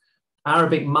that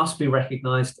Arabic must be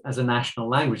recognized as a national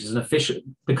language, as an official,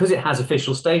 because it has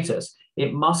official status.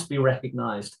 It must be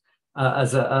recognized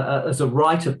as a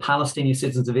right of Palestinian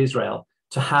citizens of Israel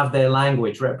to have their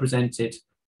language represented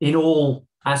in all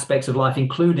aspects of life,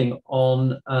 including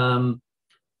on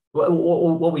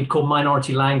what we'd call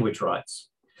minority language rights,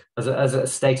 as a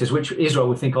status, which Israel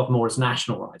would think of more as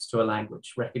national rights to a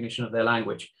language, recognition of their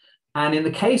language. And in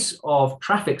the case of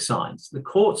traffic signs, the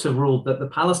courts have ruled that the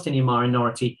Palestinian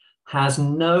minority has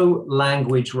no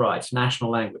language rights, national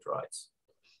language rights.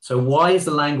 So why is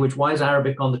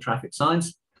Arabic on the traffic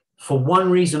signs? For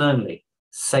one reason only: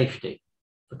 safety.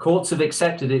 The courts have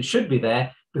accepted it should be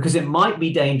there because it might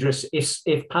be dangerous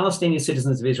if Palestinian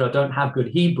citizens of Israel don't have good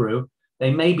Hebrew.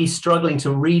 They may be struggling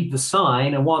to read the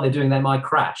sign, and while they're doing, they might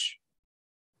crash.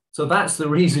 So that's the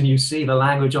reason you see the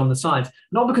language on the signs,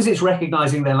 not because it's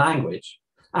recognizing their language,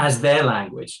 as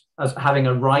having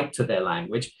a right to their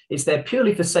language. It's there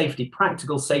purely for safety,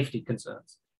 practical safety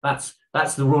concerns.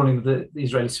 That's the ruling of the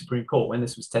Israeli Supreme Court when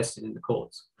this was tested in the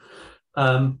courts.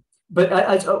 But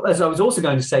as I was also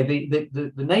going to say,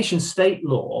 the nation state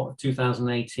law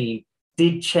 2018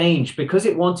 did change because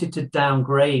it wanted to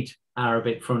downgrade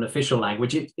Arabic from an official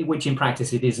language, which in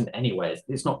practice it isn't anyway.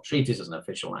 It's not treated as an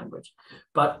official language,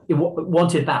 but it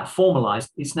wanted that formalized.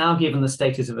 It's now given the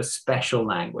status of a special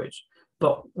language.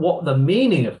 But what the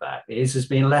meaning of that is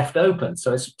being left open.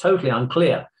 So it's totally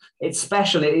unclear. It's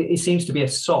special. It seems to be a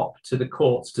sop to the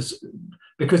courts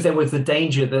because there was the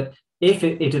danger that if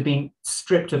it had been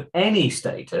stripped of any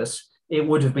status, it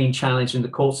would have been challenged in the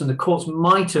courts. And the courts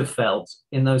might have felt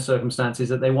in those circumstances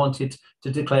that they wanted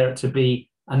to declare it to be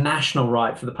a national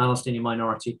right for the Palestinian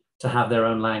minority to have their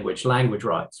own language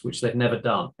rights, which they've never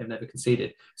done, they've never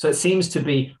conceded. So it seems to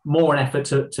be more an effort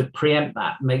to preempt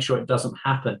that, make sure it doesn't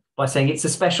happen by saying it's a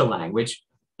special language,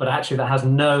 but actually that has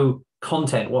no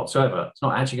content whatsoever. It's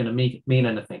not actually going to mean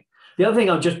anything. The other thing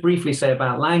I'll just briefly say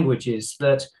about language is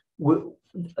that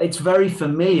it's very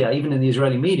familiar, even in the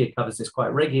Israeli media covers this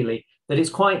quite regularly, that it's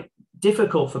quite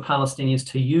difficult for Palestinians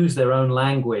to use their own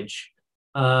language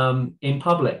in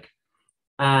public.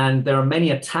 And there are many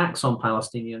attacks on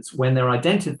Palestinians when they're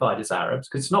identified as Arabs,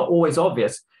 because it's not always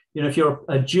obvious. You know, if you're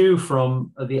a Jew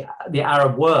from the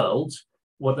Arab world,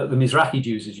 or the Mizrahi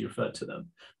Jews, as you referred to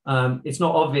them, it's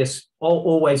not obvious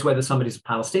always whether somebody's a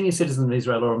Palestinian citizen of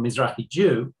Israel or a Mizrahi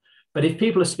Jew. But if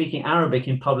people are speaking Arabic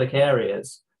in public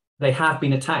areas, they have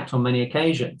been attacked on many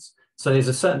occasions. So there's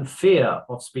a certain fear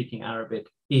of speaking Arabic,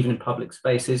 even in public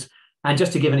spaces. And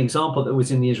just to give an example that was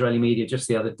in the Israeli media just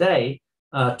the other day,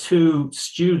 2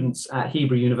 students at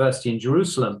Hebrew University in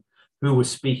Jerusalem who were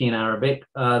speaking Arabic.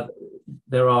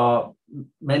 There are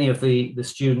many of the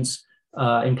students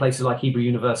in places like Hebrew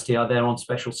University are there on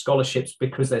special scholarships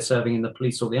because they're serving in the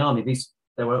police or the army.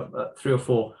 There were 3 or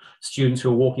 4 students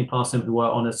who were walking past them who were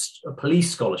on a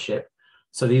police scholarship.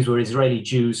 So these were Israeli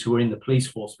Jews who were in the police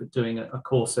force but doing a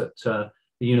course at the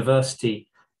university,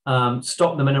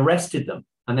 stopped them and arrested them,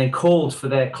 and then called for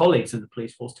their colleagues in the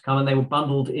police force to come, and they were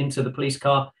bundled into the police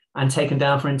car and taken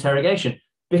down for interrogation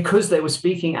because they were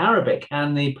speaking Arabic,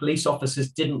 and the police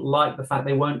officers didn't like the fact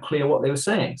they weren't clear what they were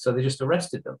saying, so they just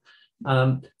arrested them.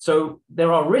 So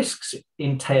there are risks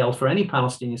entailed for any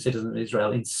Palestinian citizen of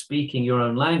Israel in speaking your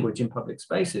own language in public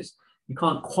spaces. You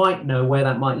can't quite know where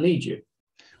that might lead you.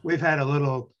 We've had a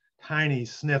little tiny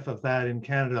sniff of that in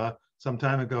Canada some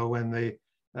time ago when the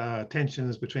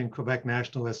tensions between Quebec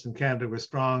nationalists and Canada were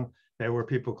strong. There were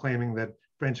people claiming that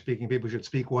French-speaking people should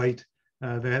speak white.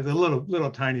 They had a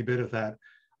little tiny bit of that.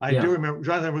 I do remember,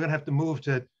 Jonathan, we're going to have to move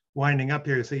to winding up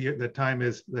here. See, the time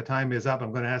is up.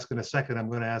 I'm going to ask in a second. I'm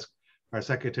going to ask our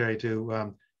secretary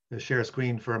to share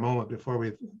screen for a moment before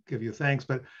we give you thanks.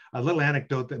 But a little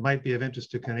anecdote that might be of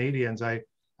interest to Canadians.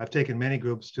 I've taken many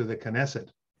groups to the Knesset,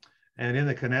 and in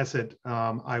the Knesset,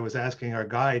 I was asking our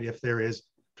guide if there is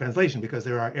translation, because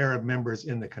there are Arab members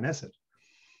in the Knesset.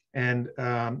 And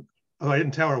although I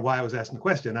didn't tell her why I was asking the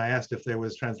question, I asked if there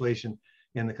was translation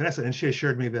in the Knesset, and she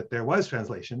assured me that there was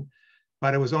translation,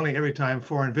 but it was only every time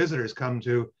foreign visitors come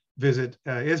to visit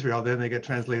Israel, then they get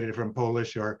translated from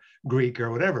Polish or Greek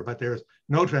or whatever, but there's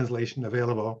no translation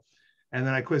available. And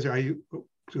then I quizzed her, are you,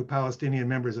 to Palestinian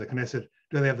members of the Knesset,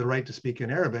 do they have the right to speak in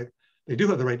Arabic? They do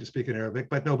have the right to speak in Arabic,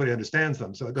 but nobody understands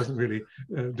them, so it doesn't really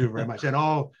do very much. And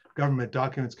all government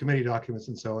documents, committee documents,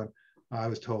 and so on, I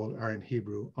was told, are in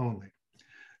Hebrew only.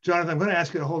 Jonathan, I'm going to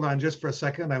ask you to hold on just for a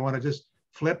second. I want to just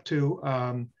flip to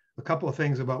a couple of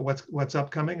things about what's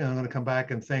upcoming, and I'm going to come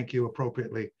back and thank you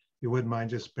appropriately. If you wouldn't mind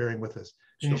just bearing with us.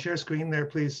 Can you share screen there,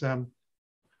 please?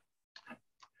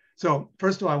 So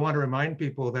first of all, I want to remind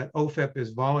people that OFIP is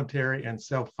voluntary and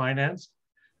self-financed.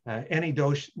 Any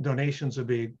donations will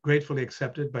be gratefully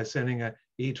accepted by sending an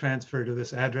e-transfer to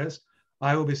this address.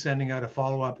 I will be sending out a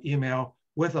follow-up email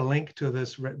with a link to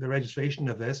this, the registration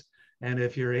of this. And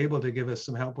if you're able to give us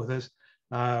some help with this,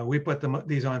 we put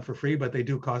these on for free, but they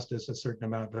do cost us a certain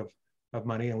amount of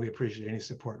money, and we appreciate any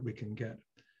support we can get.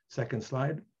 Second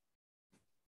slide.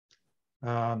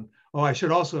 I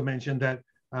should also mention that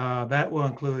that will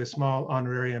include a small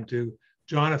honorarium to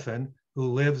Jonathan,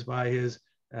 who lives by his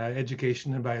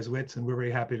education and by his wits, and we're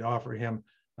very happy to offer him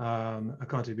a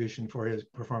contribution for his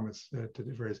performance,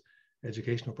 for his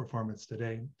educational performance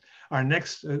today. Our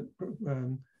next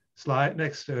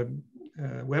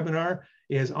webinar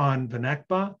is on the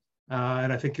Nakba,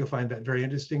 and I think you'll find that very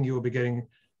interesting. You will be getting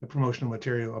the promotional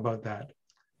material about that.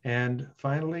 And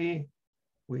finally,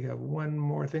 we have one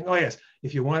more thing. Oh yes,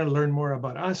 if you want to learn more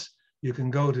about us, you can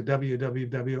go to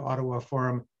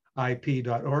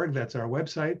www.ottawaforumip.org. That's our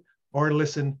website, or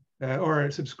listen or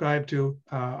subscribe to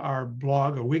our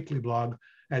blog, a weekly blog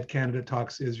at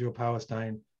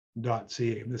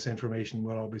CanadaTalksIsraelPalestine.ca. This information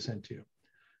will all be sent to you.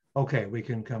 Okay, we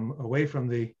can come away from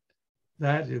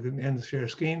that. You can end the share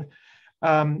screen.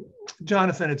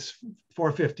 Jonathan, it's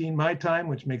 4:15 my time,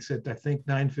 which makes it, I think,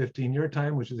 9:15 your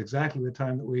time, which is exactly the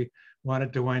time that we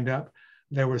wanted to wind up.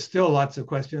 There were still lots of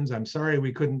questions. I'm sorry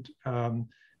we couldn't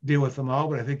deal with them all,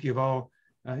 but I think you've all,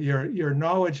 your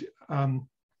knowledge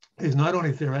is not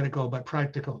only theoretical, but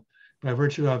practical by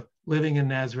virtue of living in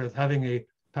Nazareth, having a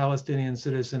Palestinian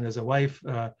citizen as a wife.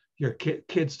 Your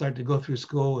kids start to go through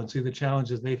school and see the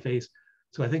challenges they face.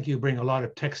 So I think you bring a lot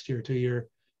of texture to your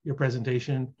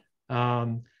presentation. I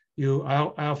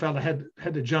felt I had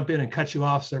to jump in and cut you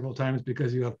off several times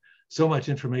because you have so much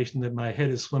information that my head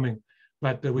is swimming.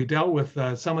 But we dealt with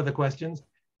some of the questions,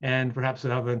 and perhaps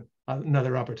we'll have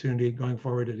another opportunity going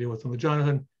forward to deal with them.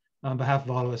 Jonathan, on behalf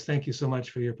of all of us, thank you so much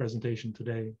for your presentation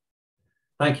today.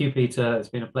 Thank you, Peter. It's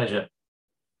been a pleasure.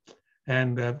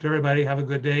 And to everybody, have a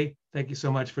good day. Thank you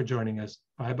so much for joining us.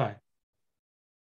 Bye-bye.